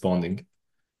started responding.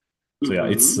 So yeah,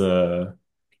 it's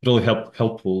really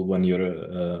helpful when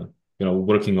you're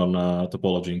working on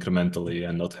topology incrementally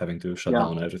and not having to shut Yeah.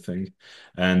 down everything.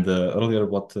 And earlier,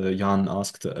 what Jan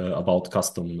asked about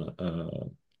custom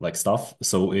like stuff.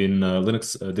 So in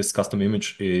Linux, this custom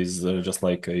image is just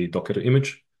like a Docker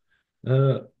image,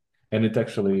 and it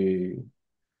actually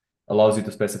allows you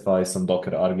to specify some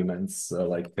Docker arguments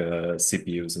like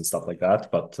CPUs and stuff like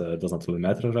that, but does not really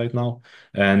matter right now.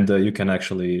 And you can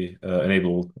actually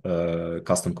enable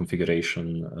custom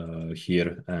configuration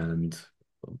here and,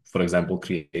 for example,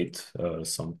 create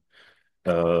some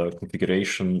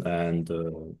configuration and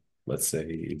let's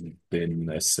say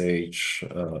bin sh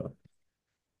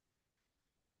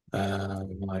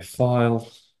my file.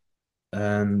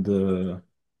 And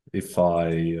if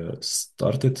I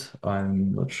start it,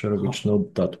 I'm not sure which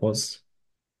node that was.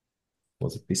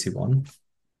 Was it PC1?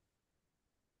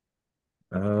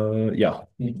 Yeah,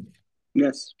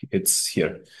 Yes. it's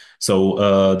here.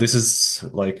 So this is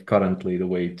like currently the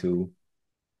way to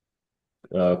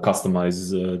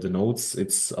customize the nodes.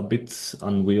 It's a bit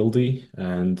unwieldy,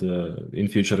 and in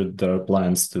future there are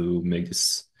plans to make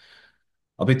this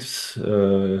a bit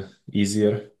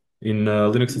easier. In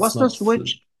Linux, it's What's the not.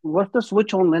 switch? What's the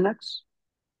switch on Linux?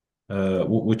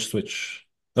 Which switch?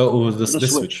 Oh, The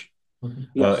this switch. switch.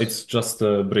 Yes. It's just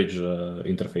a bridge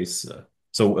interface.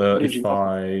 So if Bridging.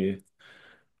 Okay.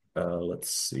 let's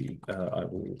see, I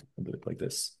will do it like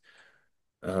this.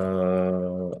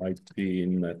 IP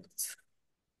net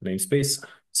namespace.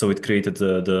 So it created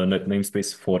the net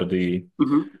namespace for the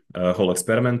whole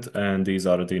experiment, and these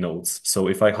are the nodes. So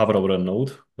if I hover over a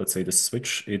node, let's say the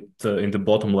switch, it in the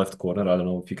bottom left corner, I don't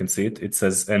know if you can see it, it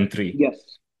says N3.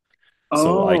 Yes.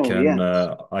 So I Oh, can yes.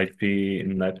 IP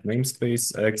net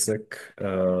namespace exec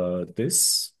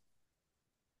this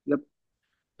Yep.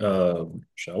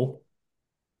 shell.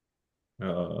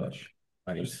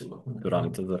 I need to run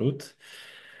it to the root.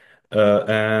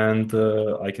 And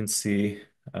I can see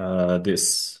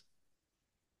this.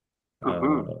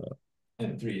 Uh-huh.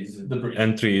 N3 is the bridge.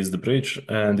 N3 is the bridge,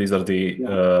 and these are the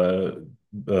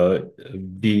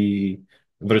B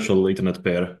virtual Ethernet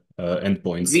pair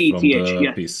endpoints from VETH. the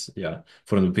Yes. piece. Yeah,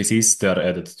 from the PCs, they are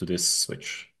added to this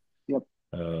switch. Yep.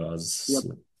 As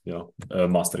Yep.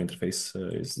 master interface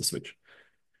is the switch,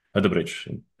 the bridge.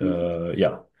 Mm.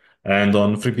 Yeah, and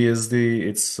on FreeBSD,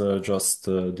 it's just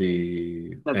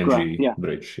the That graph. NG Yeah.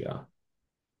 bridge. Yeah,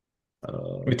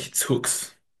 With its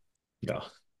hooks. yeah.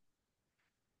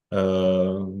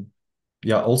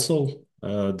 Yeah, also,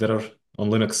 there are on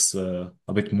Linux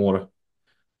a bit more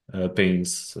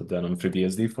pains than on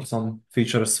FreeBSD for some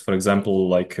features. For example,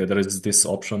 like there is this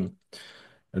option,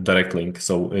 direct link.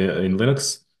 So in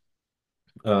Linux,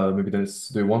 maybe Dennis,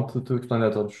 do you want to explain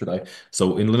that or should I?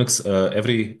 So in Linux,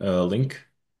 every link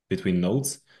between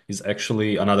nodes is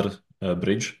actually another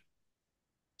bridge.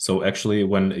 So actually,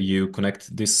 when you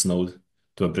connect this node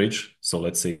to a bridge, so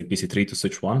let's say PC3 to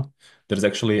switch 1, there's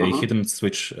actually a Uh-huh. hidden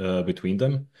switch between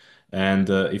them. And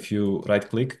if you right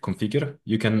click configure,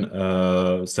 you can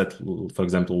set, for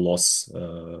example, loss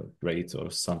rate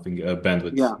or something,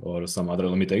 bandwidth Yeah. or some other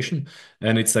limitation.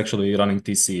 And it's actually running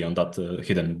TC on that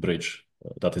hidden bridge.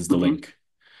 That is the Mm-hmm. link.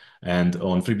 And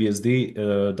on FreeBSD,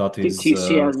 that is,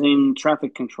 TC as in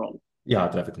traffic control. yeah,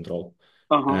 traffic control.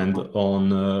 Uh-huh. And Uh-huh.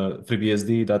 on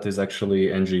FreeBSD, that is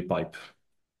actually ng pipe.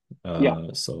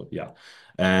 Yeah. So yeah,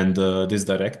 and this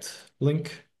direct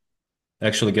link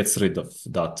actually gets rid of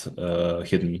that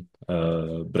hidden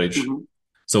bridge. Mm-hmm.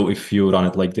 So if you run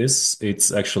it like this,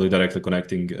 it's actually directly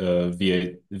connecting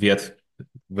via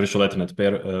virtual Ethernet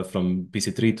pair from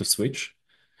PC3 to switch.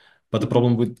 But the Mm-hmm.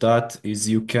 problem with that is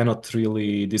you cannot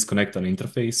really disconnect an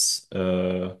interface,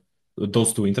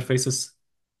 those two interfaces,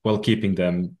 while keeping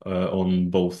them on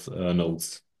both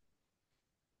nodes.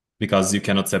 because you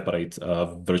cannot separate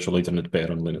a virtual Ethernet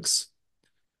pair on Linux.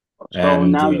 So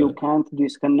And now you can't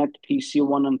disconnect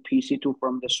PC1 and PC2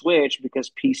 from the switch because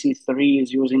PC3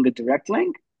 is using a direct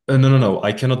link? no.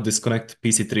 I cannot disconnect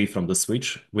PC3 from the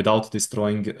switch without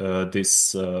destroying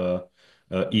this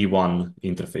E1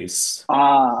 interface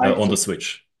Ah, I on the see.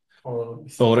 switch.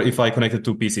 Or if I connected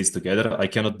two PCs together, I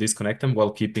cannot disconnect them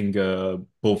while keeping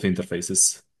both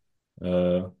interfaces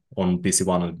on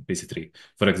PC1 and PC3.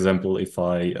 For example, if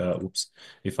I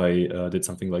did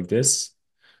something like this,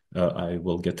 I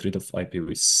will get rid of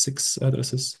IPv6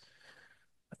 addresses.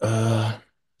 Uh,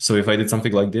 so if I did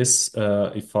something like this,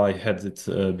 if I had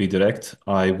it be direct,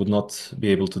 I would not be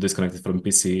able to disconnect it from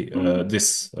PC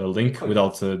this link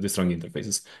without destroying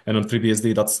interfaces. And on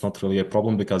FreeBSD, that's not really a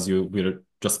problem because we're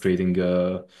just creating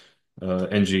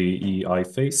NGEI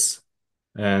face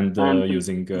and And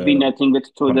using VNetting it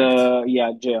to connect.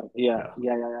 the jail. Yeah.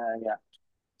 Yeah.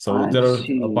 So I there are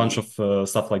a bunch see. of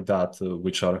stuff like that,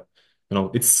 which are,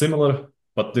 it's similar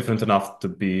but different enough to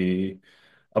be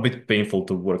a bit painful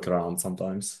to work around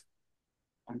sometimes.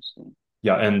 I see.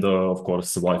 Yeah, and of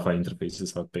course, the Wi-Fi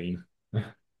interfaces are pain.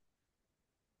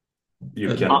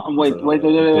 You cannot put them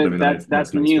Wait. in a That's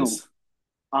nice new. namespace.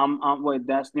 Wait,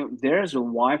 that's new. There's a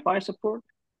Wi-Fi support?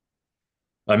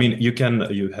 I mean,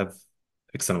 you have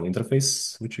external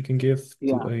interface which you can give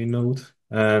to Yeah. a node,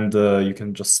 and you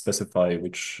can just specify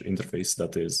which interface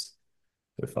that is.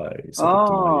 If I set it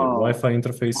to my Oh, Wi-Fi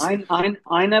interface,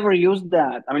 I never used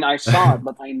that. I mean, I saw it,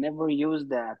 but I never used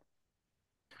that.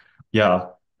 yeah,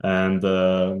 and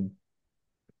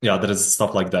yeah, there is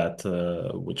stuff like that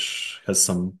which has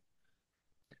some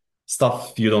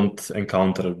stuff you don't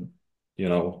encounter.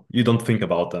 You don't think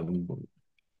about them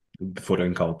before you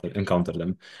encounter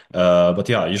them. But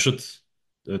yeah, you should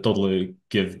totally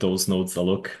give those nodes a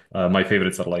look. My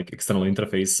favorites are like external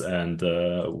interface and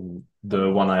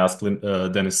the one I asked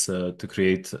Dennis to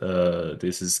create.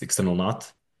 This is external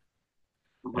NAT,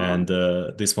 Uh-huh. and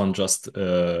this one just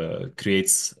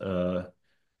creates a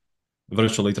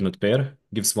virtual Ethernet pair,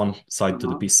 gives one side to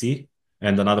the Uh-huh. PC,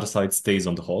 and another side stays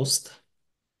on the host,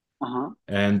 Uh-huh.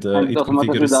 and And it it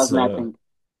automatically does configures. netting.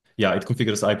 Yeah, it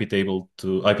configures IP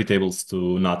tables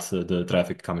to not the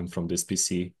traffic coming from this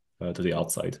PC to the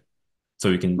outside. So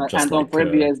you can just And on like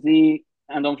FreeBSD,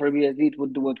 it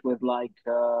would do it with like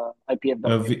uh,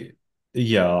 IPFW. v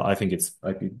yeah, I think it's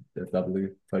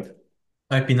IPFW, right?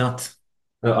 IP NAT.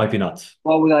 IP NAT.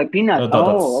 Oh, with IPNet. Oh,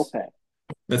 That's okay.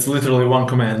 That's literally one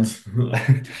command.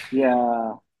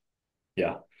 Yeah.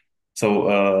 yeah.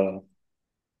 So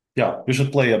yeah, you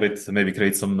should play a bit, maybe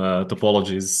create some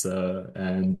topologies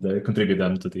and contribute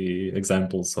them to the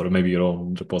examples, or maybe your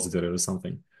own repository or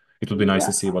something. It would be nice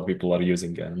to Yeah. see what people are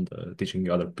using and teaching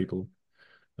other people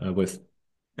with.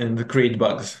 And create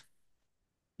bugs.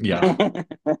 Yeah.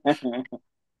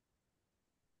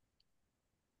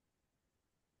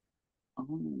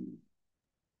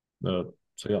 Oh.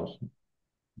 So yeah.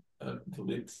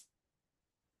 Delete.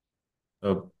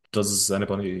 Uh, does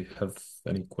anybody have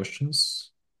any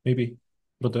questions? Maybe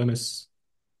for Dennis?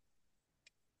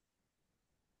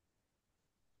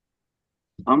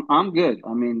 I'm good.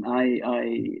 I mean,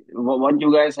 what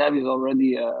you guys have is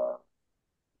already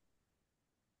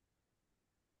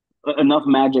enough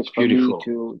magic for me Beautiful.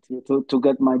 to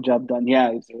get my job done.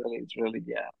 Yeah, it's really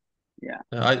yeah,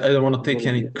 I don't want to take really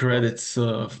any beautiful. credits.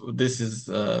 This is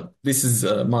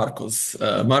Marco's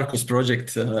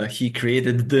project. He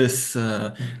created this.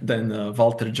 Then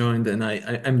Walter joined, and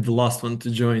I'm the last one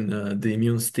to join the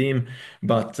IMUNES team.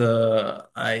 But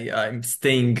I'm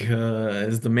staying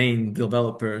as the main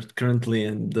developer currently,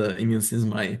 and IMUNES is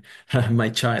my my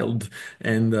child,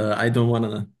 and I don't want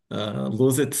to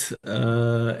lose it.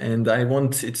 And I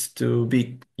want it to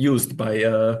be used by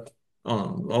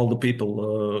all the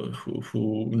people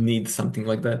who need something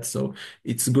like that. So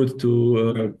it's good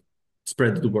to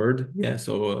spread the word. Yeah.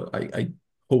 So I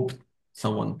hope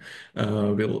someone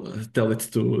will tell it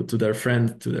to their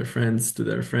friend, to their friends, to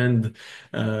their friend,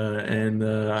 and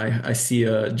I see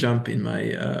a jump in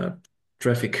my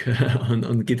traffic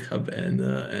on GitHub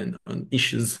and on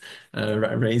issues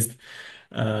raised.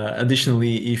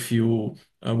 Additionally, if you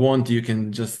want, you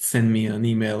can just send me an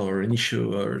email or an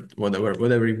issue or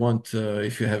whatever you want.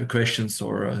 If you have questions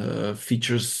or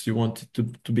features you want to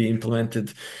be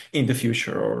implemented in the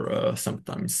future or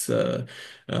sometimes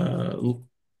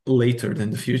later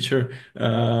than the future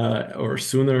or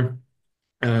sooner.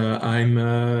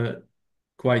 I'm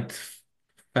quite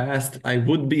fast. I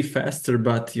would be faster,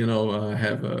 but I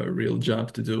have a real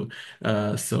job to do.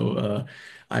 So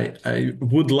I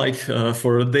would like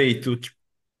for a day to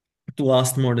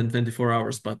last more than 24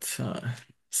 hours, but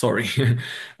Sorry,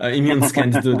 Immunes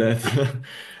can't do that.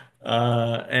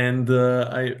 And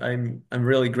I'm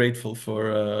really grateful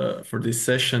for this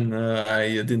session.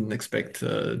 I didn't expect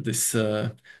this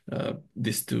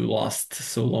to last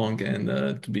so long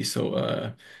and to be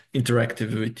so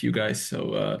interactive with you guys.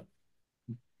 So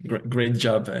great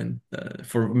job and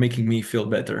for making me feel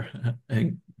better.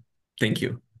 And thank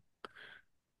you.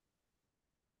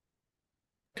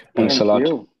 Thanks a lot.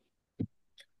 you.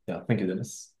 Yeah, thank you,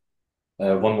 Dennis.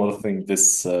 One more thing,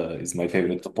 this is my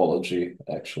favorite topology,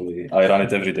 actually. I run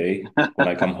it every day. When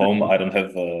I come home, I don't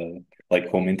have like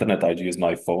home internet. I use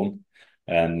my phone,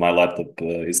 and my laptop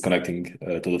is connecting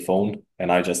to the phone,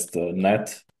 and I just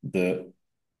net the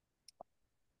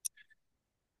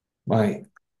my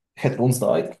headphones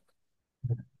died.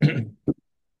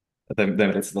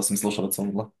 Demerec da su mi slušalice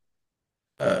umrla.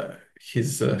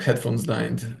 His headphones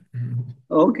died.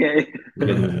 Okay.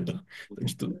 Jednu minutu.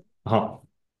 Takže to- Aha.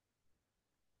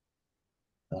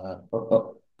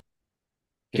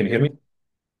 Can you hear me?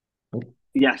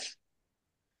 Yes.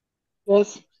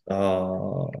 Yes.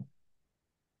 Uh,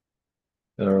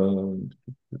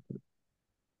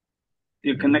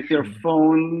 You connect your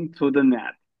phone to the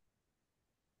net.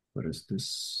 where is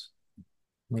this?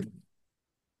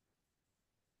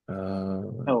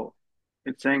 Oh,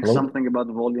 it's saying Hello? something about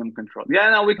volume control. Yeah,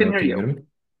 no, we can hear Can you you. hear me?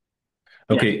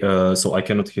 Okay, so I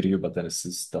cannot hear you, but Dennis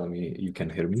is telling me you can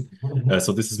hear me.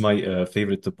 So this is my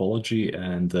favorite topology,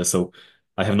 and so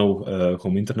I have no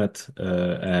home internet,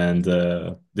 and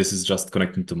this is just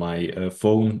connecting to my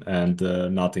phone and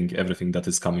nothing, everything that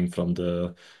is coming from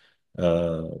the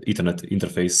Ethernet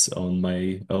interface on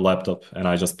my laptop, and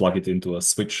I just plug it into a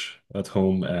switch at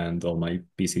home, and all my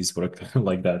PCs work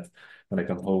like that. When I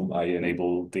come home, I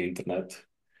enable the internet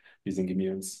using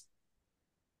Immunes.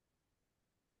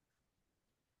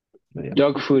 But yeah.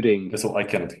 Dog fooding. So I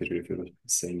cannot hear you if you're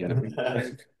saying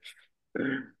anything.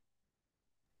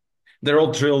 They're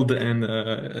all thrilled and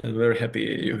very happy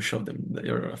you showed them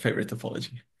your favorite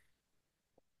topology.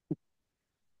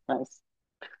 Nice.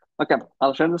 Okay,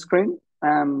 I'll share the screen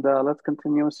and let's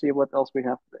continue and see what else we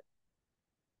have today.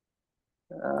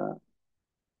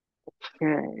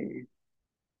 Okay.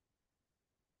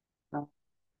 Uh,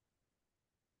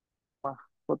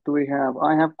 what do we have?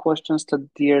 I have questions to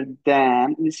dear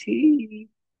Dan. Is he?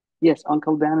 Yes,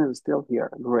 Uncle Dan is still here.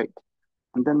 Great.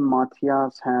 And then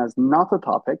Matthias has not a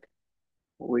topic,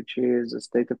 which is a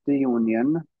State of the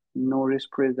Union. Noor is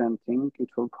presenting. It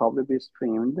will probably be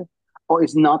streamed. Oh,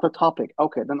 it's not a topic.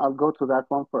 Okay, then I'll go to that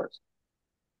one first.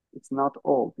 It's not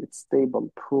old. It's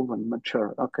stable, proven,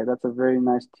 mature. Okay, that's a very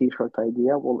nice t-shirt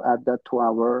idea. We'll add that to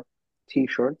our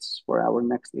t-shirts for our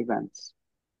next events.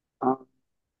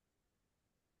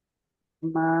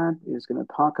 Matt is going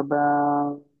to talk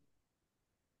about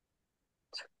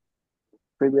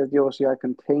previous OCI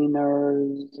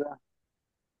containers.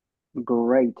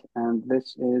 Great. And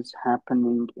this is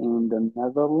happening in the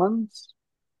Netherlands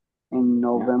in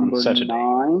November on Saturday.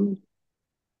 9.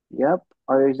 Yep.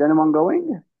 Is anyone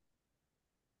going?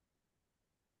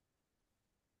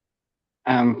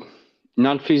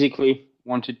 Not physically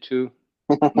wanted to,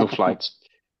 no flights.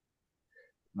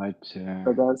 But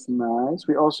So that's nice.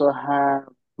 We also have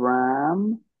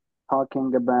Bram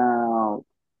talking about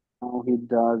how he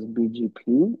does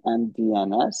BGP and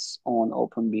DNS on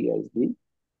OpenBSD.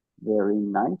 Very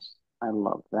nice. I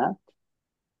love that.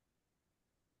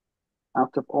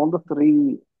 Out of all the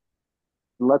three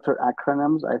letter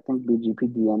acronyms, I think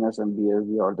BGP, DNS, and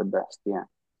BSD are the best. Yeah.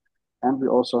 And we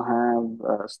also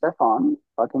have Stefan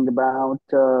talking about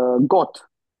GOT,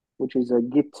 which is a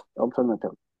Git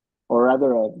alternative, or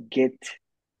rather a Git.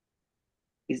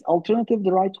 Is alternative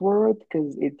the right word?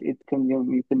 Because it can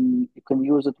you can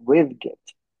use it with Git.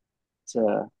 It's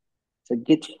a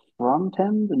Git front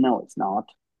end. No, it's not.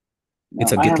 No,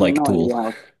 It's a I have Git-like no tool. idea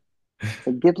how. It's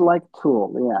a Git-like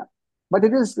tool, yeah, but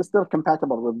it is still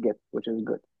compatible with Git, which is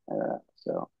good.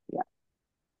 So yeah.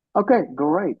 Okay,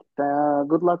 great.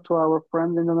 Good luck to our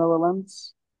friends in the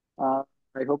Netherlands. I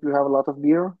hope you have a lot of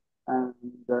beer. And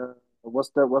what's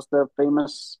the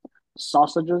famous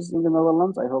sausages in the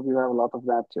Netherlands? I hope you have a lot of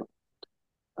that too.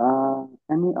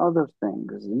 Any other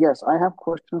things? Yes, I have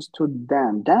questions to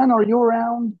Dan. Dan, are you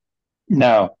around?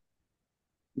 no.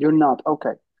 You're not.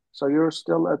 Okay. So you're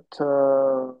still at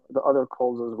the other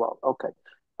calls as well. Okay.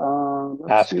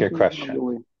 Let's Ask see your if we have question.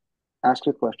 Louis. Ask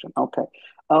your question. Okay.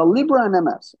 Libra and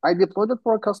MS. I deployed it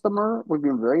for a customer. We've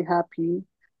been very happy.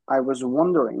 I was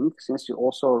wondering, since you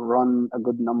also run a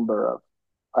good number of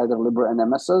either Libra and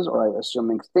MSs, or I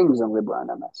assuming things in Libra and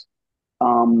MS.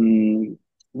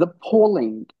 The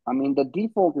polling, I mean, the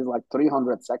default is like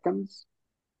 300 seconds,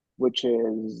 which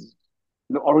is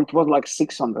or it was like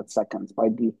 600 seconds by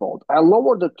default. I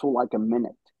lowered it to like a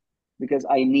minute because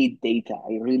I need data.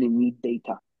 I really need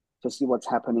data to see what's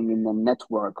happening in the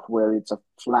network where it's a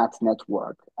flat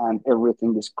network and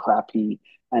everything is crappy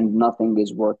and nothing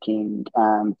is working,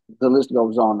 and the list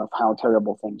goes on of how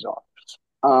terrible things are.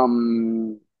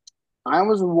 Um, I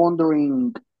was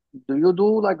wondering, do you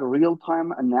do like real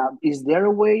time analysis? Is there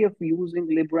a way of using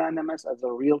LibreNMS as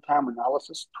a real time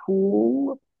analysis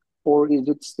tool? Or is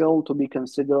it still to be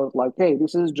considered like, hey,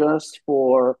 this is just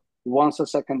for once a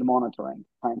second monitoring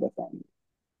kind of thing?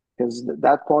 Because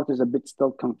that part is a bit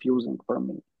still confusing for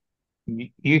me.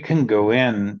 You can go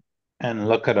in and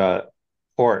look at a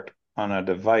port on a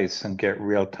device and get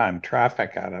real-time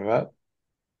traffic out of it,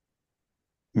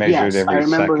 measured Yes, I every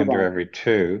remember second or that. every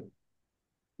two.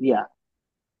 Yeah.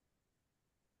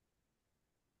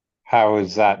 How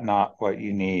is that not what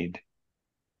you need?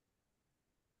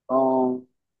 Um,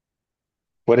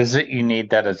 What is it you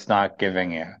need that it's not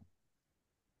giving you?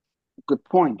 Good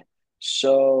point.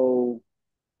 So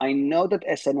I know that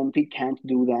SNMP can't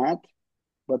do that.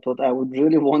 But what I would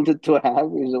really wanted to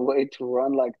have is a way to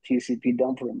run like TCP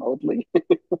dump remotely,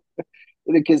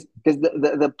 because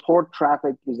the port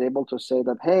traffic is able to say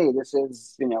that, hey, this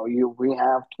is, we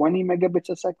have 20 megabits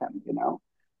a second,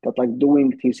 but like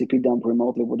doing TCP dump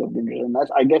remotely would have been really nice.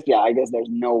 I guess there's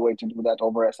no way to do that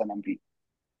over SNMP.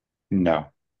 No.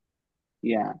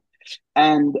 Yeah.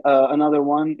 And another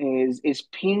one is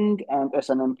ping and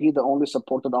SNMP the only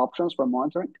supported options for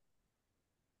monitoring?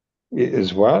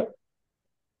 Is what?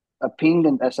 A ping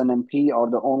and SNMP are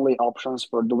the only options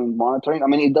for doing monitoring. I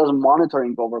mean, it does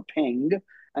monitoring over ping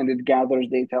and it gathers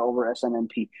data over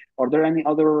SNMP. Are there any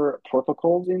other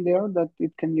protocols in there that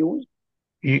it can use?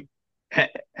 You, eh,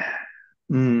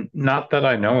 not that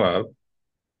I know of.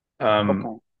 Okay.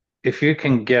 If you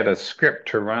can get a script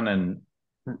to run,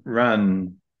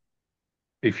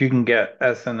 if you can get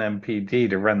SNMPD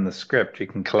to run the script, you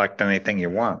can collect anything you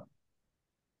want.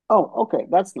 Oh, okay.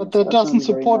 That's But nice. that That's going to doesn't be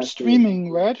very support nice to use.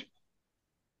 streaming, right?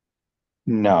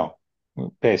 No.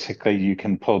 Basically, you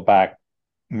can pull back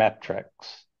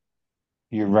metrics.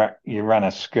 You run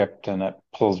a script and it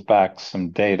pulls back some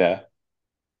data.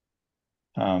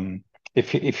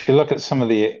 If you look at some of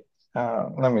the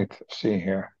let me see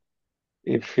here.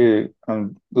 If you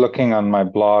I'm looking on my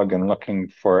blog and looking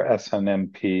for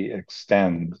SNMP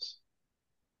extends.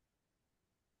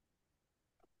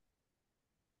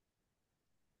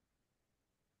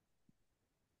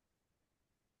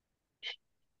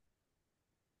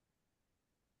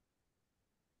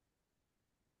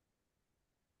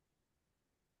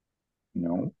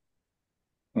 No,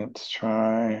 let's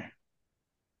try.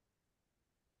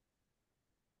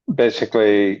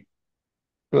 Basically,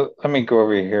 let me go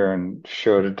over here and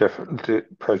show the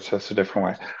process a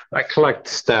different way. I collect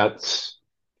stats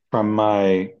from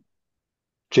my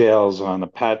jails on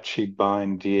Apache,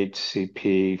 Bind,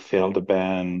 DHCP, fail to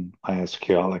ban,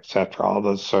 MySQL, etc., all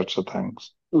those sorts of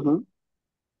things. Mm-hmm.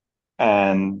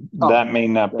 And Oh, that may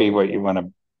not there be we what you go. want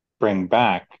to bring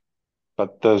back,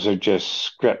 but those are just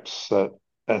scripts that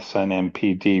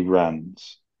SNMPD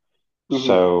runs. Mm-hmm.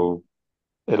 So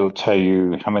it'll tell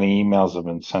you how many emails have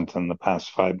been sent in the past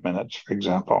 5 minutes, for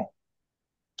example.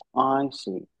 I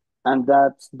see. And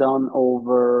that's done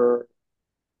over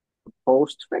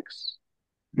postfix?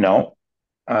 No,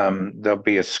 there'll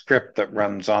be a script that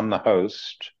runs on the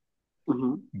host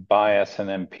Mm-hmm. by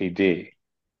SNMPD.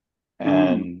 Mm.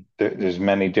 And there's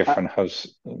many I, different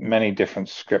hosts, many different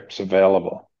scripts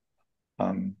available.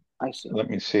 Um, I see. Let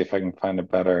me see if I can find a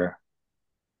better.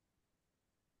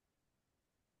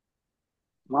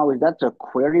 Wow, is that a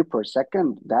query per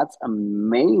second? That's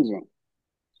amazing.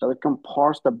 So it can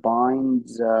parse the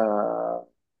bind's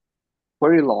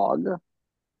query log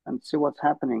and see what's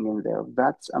happening in there.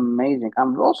 That's amazing.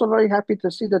 I'm also very happy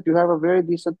to see that you have a very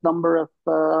decent number of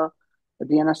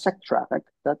DNSSEC traffic.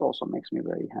 That also makes me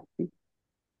very happy.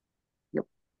 Yep.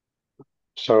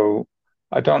 So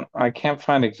I can't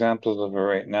find examples of it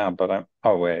right now, but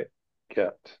oh wait,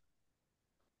 get.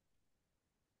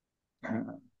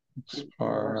 It's There was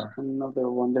for another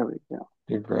one. There we go.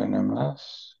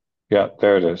 LibreNMS. Yeah,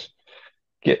 there it is.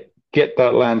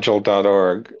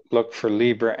 Get.langell.org. Look for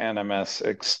LibreNMS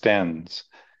extends.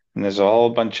 And there's a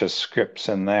whole bunch of scripts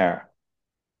in there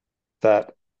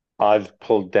that I've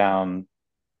pulled down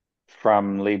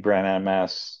from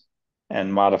LibreNMS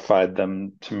and modified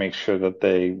them to make sure that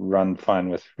they run fine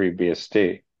with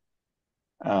FreeBSD.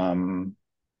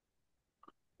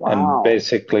 And Wow.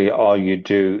 basically all you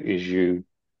do is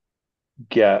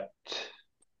get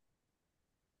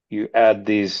you add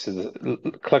these to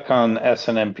click on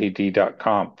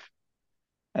snmpd.conf,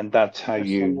 and that's how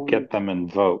you get them SNMP.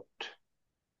 invoked.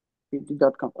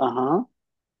 pt.conf. Uh-huh.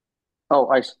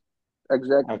 Oh,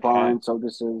 exact Okay. bind. So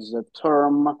this is a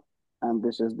term, and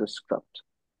this is the script.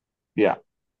 Yeah.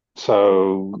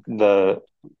 So Okay. the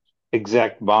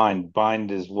exec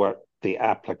bind is what the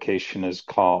application is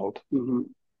called. Mm-hmm.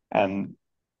 And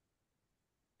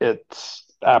it's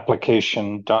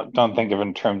application, don't think of it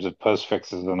in terms of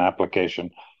postfix as an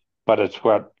application, but it's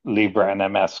what Libre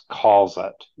NMS calls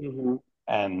it. Mm-hmm.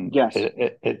 And Yes.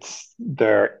 it's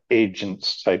their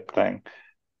agents type thing.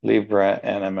 Libre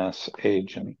NMS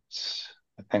agents.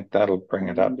 I think that'll I bring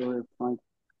it up. wonder if I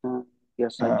can.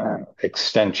 Yes, I can.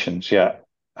 Extensions, yeah.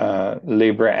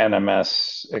 Libre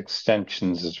NMS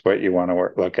extensions is what you want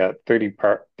to look at.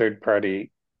 Third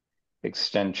party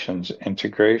extensions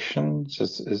integrations.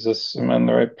 Is this am I in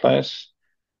the right place?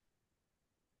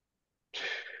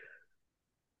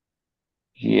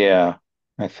 Yeah,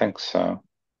 I think so.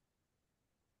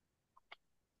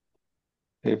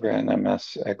 Libre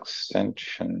NMS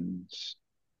extensions.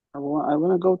 I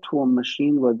want to go to a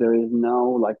machine where there is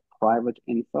no like private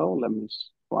info. Let me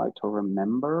try to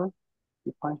remember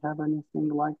if I have anything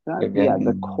like that. Yeah, the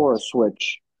Again, core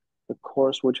switch. The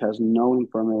core switch has no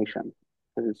information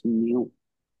because it's new.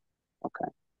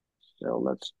 Okay, so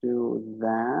let's do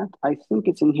that. I think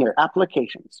it's in here.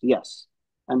 Applications, yes.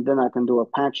 And then I can do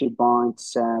Apache bind,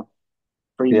 Ceph, yeah.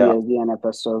 FreeBSD,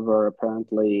 NFS server,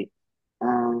 apparently.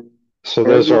 And So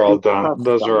there is those are all nothing done.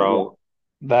 Those are custom. Yeah. all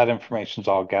that information's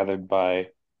all gathered by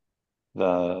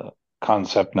the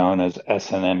concept known as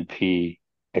SNMP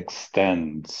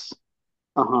extends.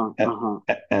 Uh-huh. And, Uh-huh.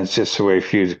 and it's just a way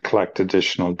for you to collect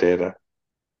additional data.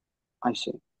 I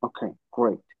see. Okay,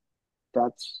 great.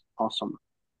 That's awesome.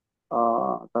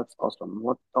 That's awesome.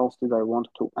 What else did I want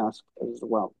to ask as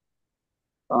well?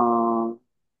 Uh,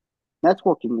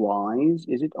 Networking wise,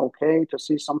 is it okay to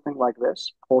see something like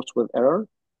this? Ports with error?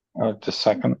 Just a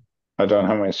second. I don't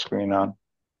have my screen on.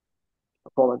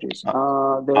 Apologies.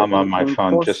 Uh, There I'm on my in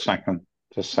phone. Just course. a second.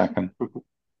 Just a second.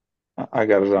 I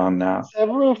got it on now.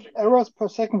 Several errors per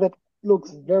second. That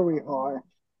looks very high.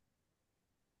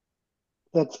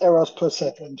 That's errors per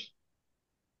second.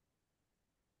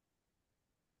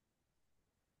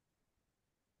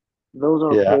 Those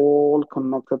are Yeah. all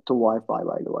connected to Wi-Fi,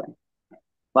 by the way.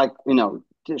 Like,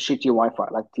 shitty Wi-Fi,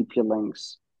 like TP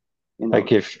links,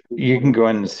 Like if you can go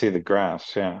in and people. see the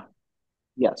graphs. Yeah.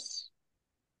 Yes.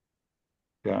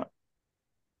 Yeah.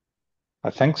 I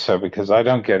think so because I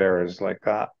don't get errors like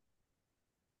that.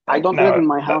 I don't get it No, in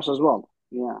my house as well.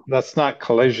 Yeah. that's not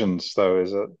collisions though,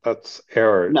 is it? That's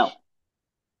errors. No,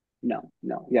 no,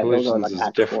 no. Yeah, those are Collisions like is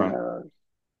actual different. errors.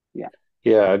 Yeah.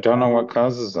 Yeah, I don't know what Uh,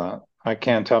 causes that. I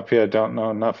can't help you. I don't know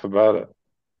enough about it.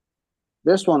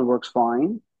 this one works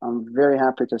fine. I'm very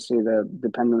happy to see the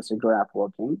dependency graph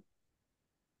working.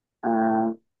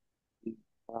 And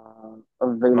Michael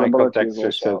availability is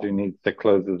Dexter says he also. needs to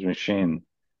close his machine,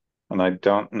 and I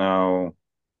don't know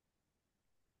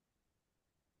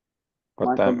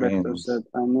what Michael that Dexter means. said,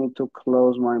 I need to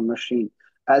close my machine.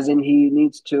 As in, he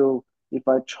needs to, if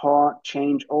I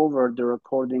change over, the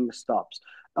recording stops.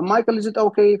 Michael, is it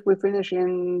okay if we finish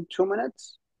in 2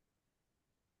 minutes?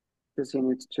 Because he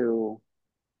needs to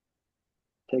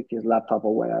take his laptop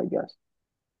away, I guess.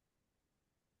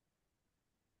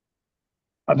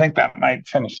 I think that might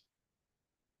finish.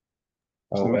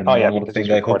 Oh, and Oh yeah, one more because thing,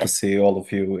 he's I hope to recording. see all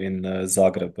of you in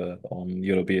Zagreb on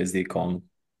EuroBSDCon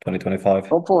 2025.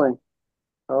 Hopefully.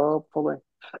 Hopefully.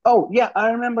 Oh, yeah,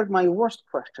 I remembered my worst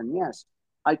question. Yes.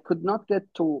 I could not get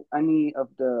to any of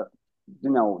the,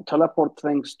 teleport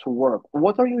things to work.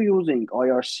 What are you using?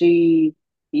 IRC,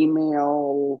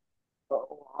 email? Uh,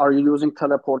 Are you using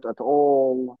teleport at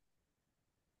all?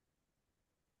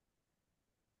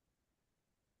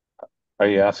 Are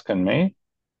you asking me?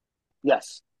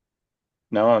 Yes.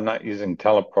 No, I'm not using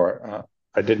teleport.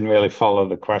 I didn't really follow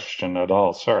the question at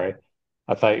all. Sorry.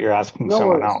 I thought you were asking No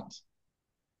someone worries. else.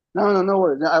 No, no, no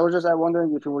worries. I was just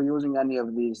wondering if you were using any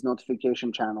of these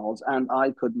notification channels, and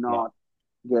I could No, not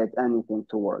get anything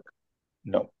to work.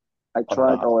 no, I I'm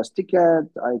tried not. OS Ticket.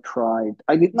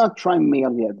 I did not try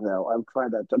Mail yet, though. I'll try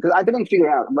that because I didn't figure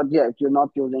out. But yeah, if you're not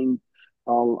using,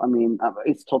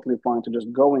 it's totally fine to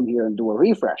just go in here and do a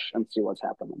refresh and see what's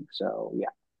happening. So yeah.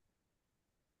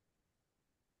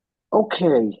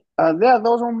 Okay. Yeah,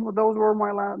 those were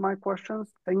my questions.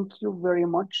 Thank you very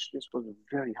much. This was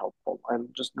very helpful. I'll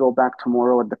just go back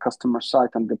tomorrow at the customer site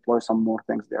and deploy some more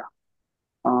things there.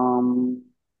 Um,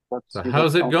 let's So see what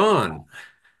how's it else. going?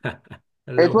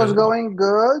 It was How's it- going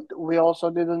good. We also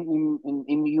did an in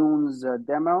IMUNES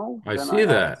demo. I Then I see added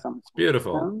that. some It's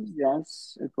beautiful. questions.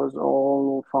 Yes, it was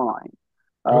all fine.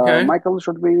 Okay. Michael,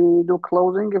 should we do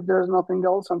closing if there's nothing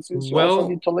else? And since you also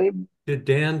need Well, to leave, did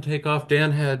Dan take off?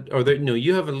 Dan had, or no,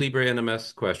 you have a Libre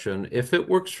NMS question. If it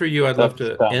works for you, I'd love That's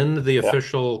to end the yeah.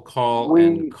 official call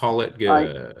and we, call it I,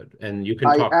 good. And you can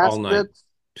I talk all asked night.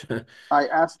 it, I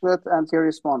asked it, and he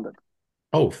responded.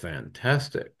 Oh,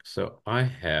 fantastic. So I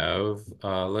have,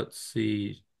 let's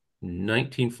see,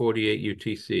 1948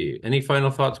 UTC. Any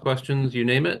final thoughts, questions? You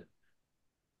name it?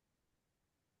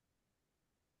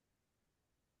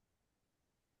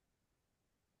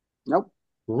 Nope.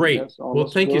 Great. Yes, all Well,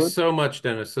 is thank you good. so much,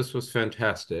 Dennis. This was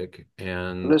fantastic.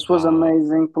 And This was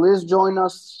amazing. Please join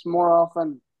us more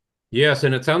often. yes,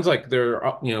 and it sounds like there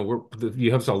are,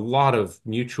 you have a lot of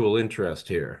mutual interest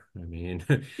here. I mean,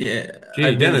 Yeah, gee,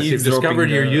 I've been Dennis, you've discovered eavesdropping.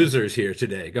 your users here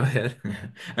today. Go ahead.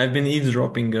 I've been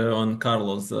eavesdropping on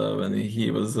Carlos when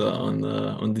he was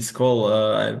on this call.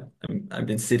 I've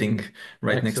been sitting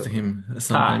right next to Excellent. him Ah,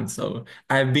 sometimes, so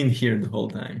I've been here the whole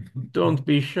time. don't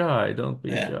be shy. Don't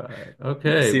be Yeah. shy.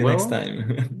 Okay, See you next well,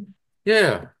 time.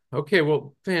 yeah. Okay,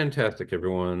 well, fantastic,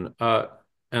 everyone.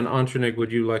 And Antranik,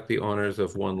 would you like the honors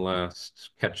of one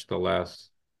last catch the last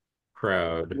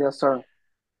crowd? Yes, sir.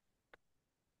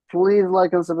 Please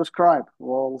like and subscribe.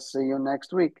 We'll see you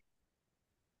next week.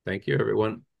 Thank you,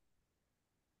 everyone.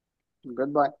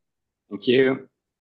 Goodbye. Thank you.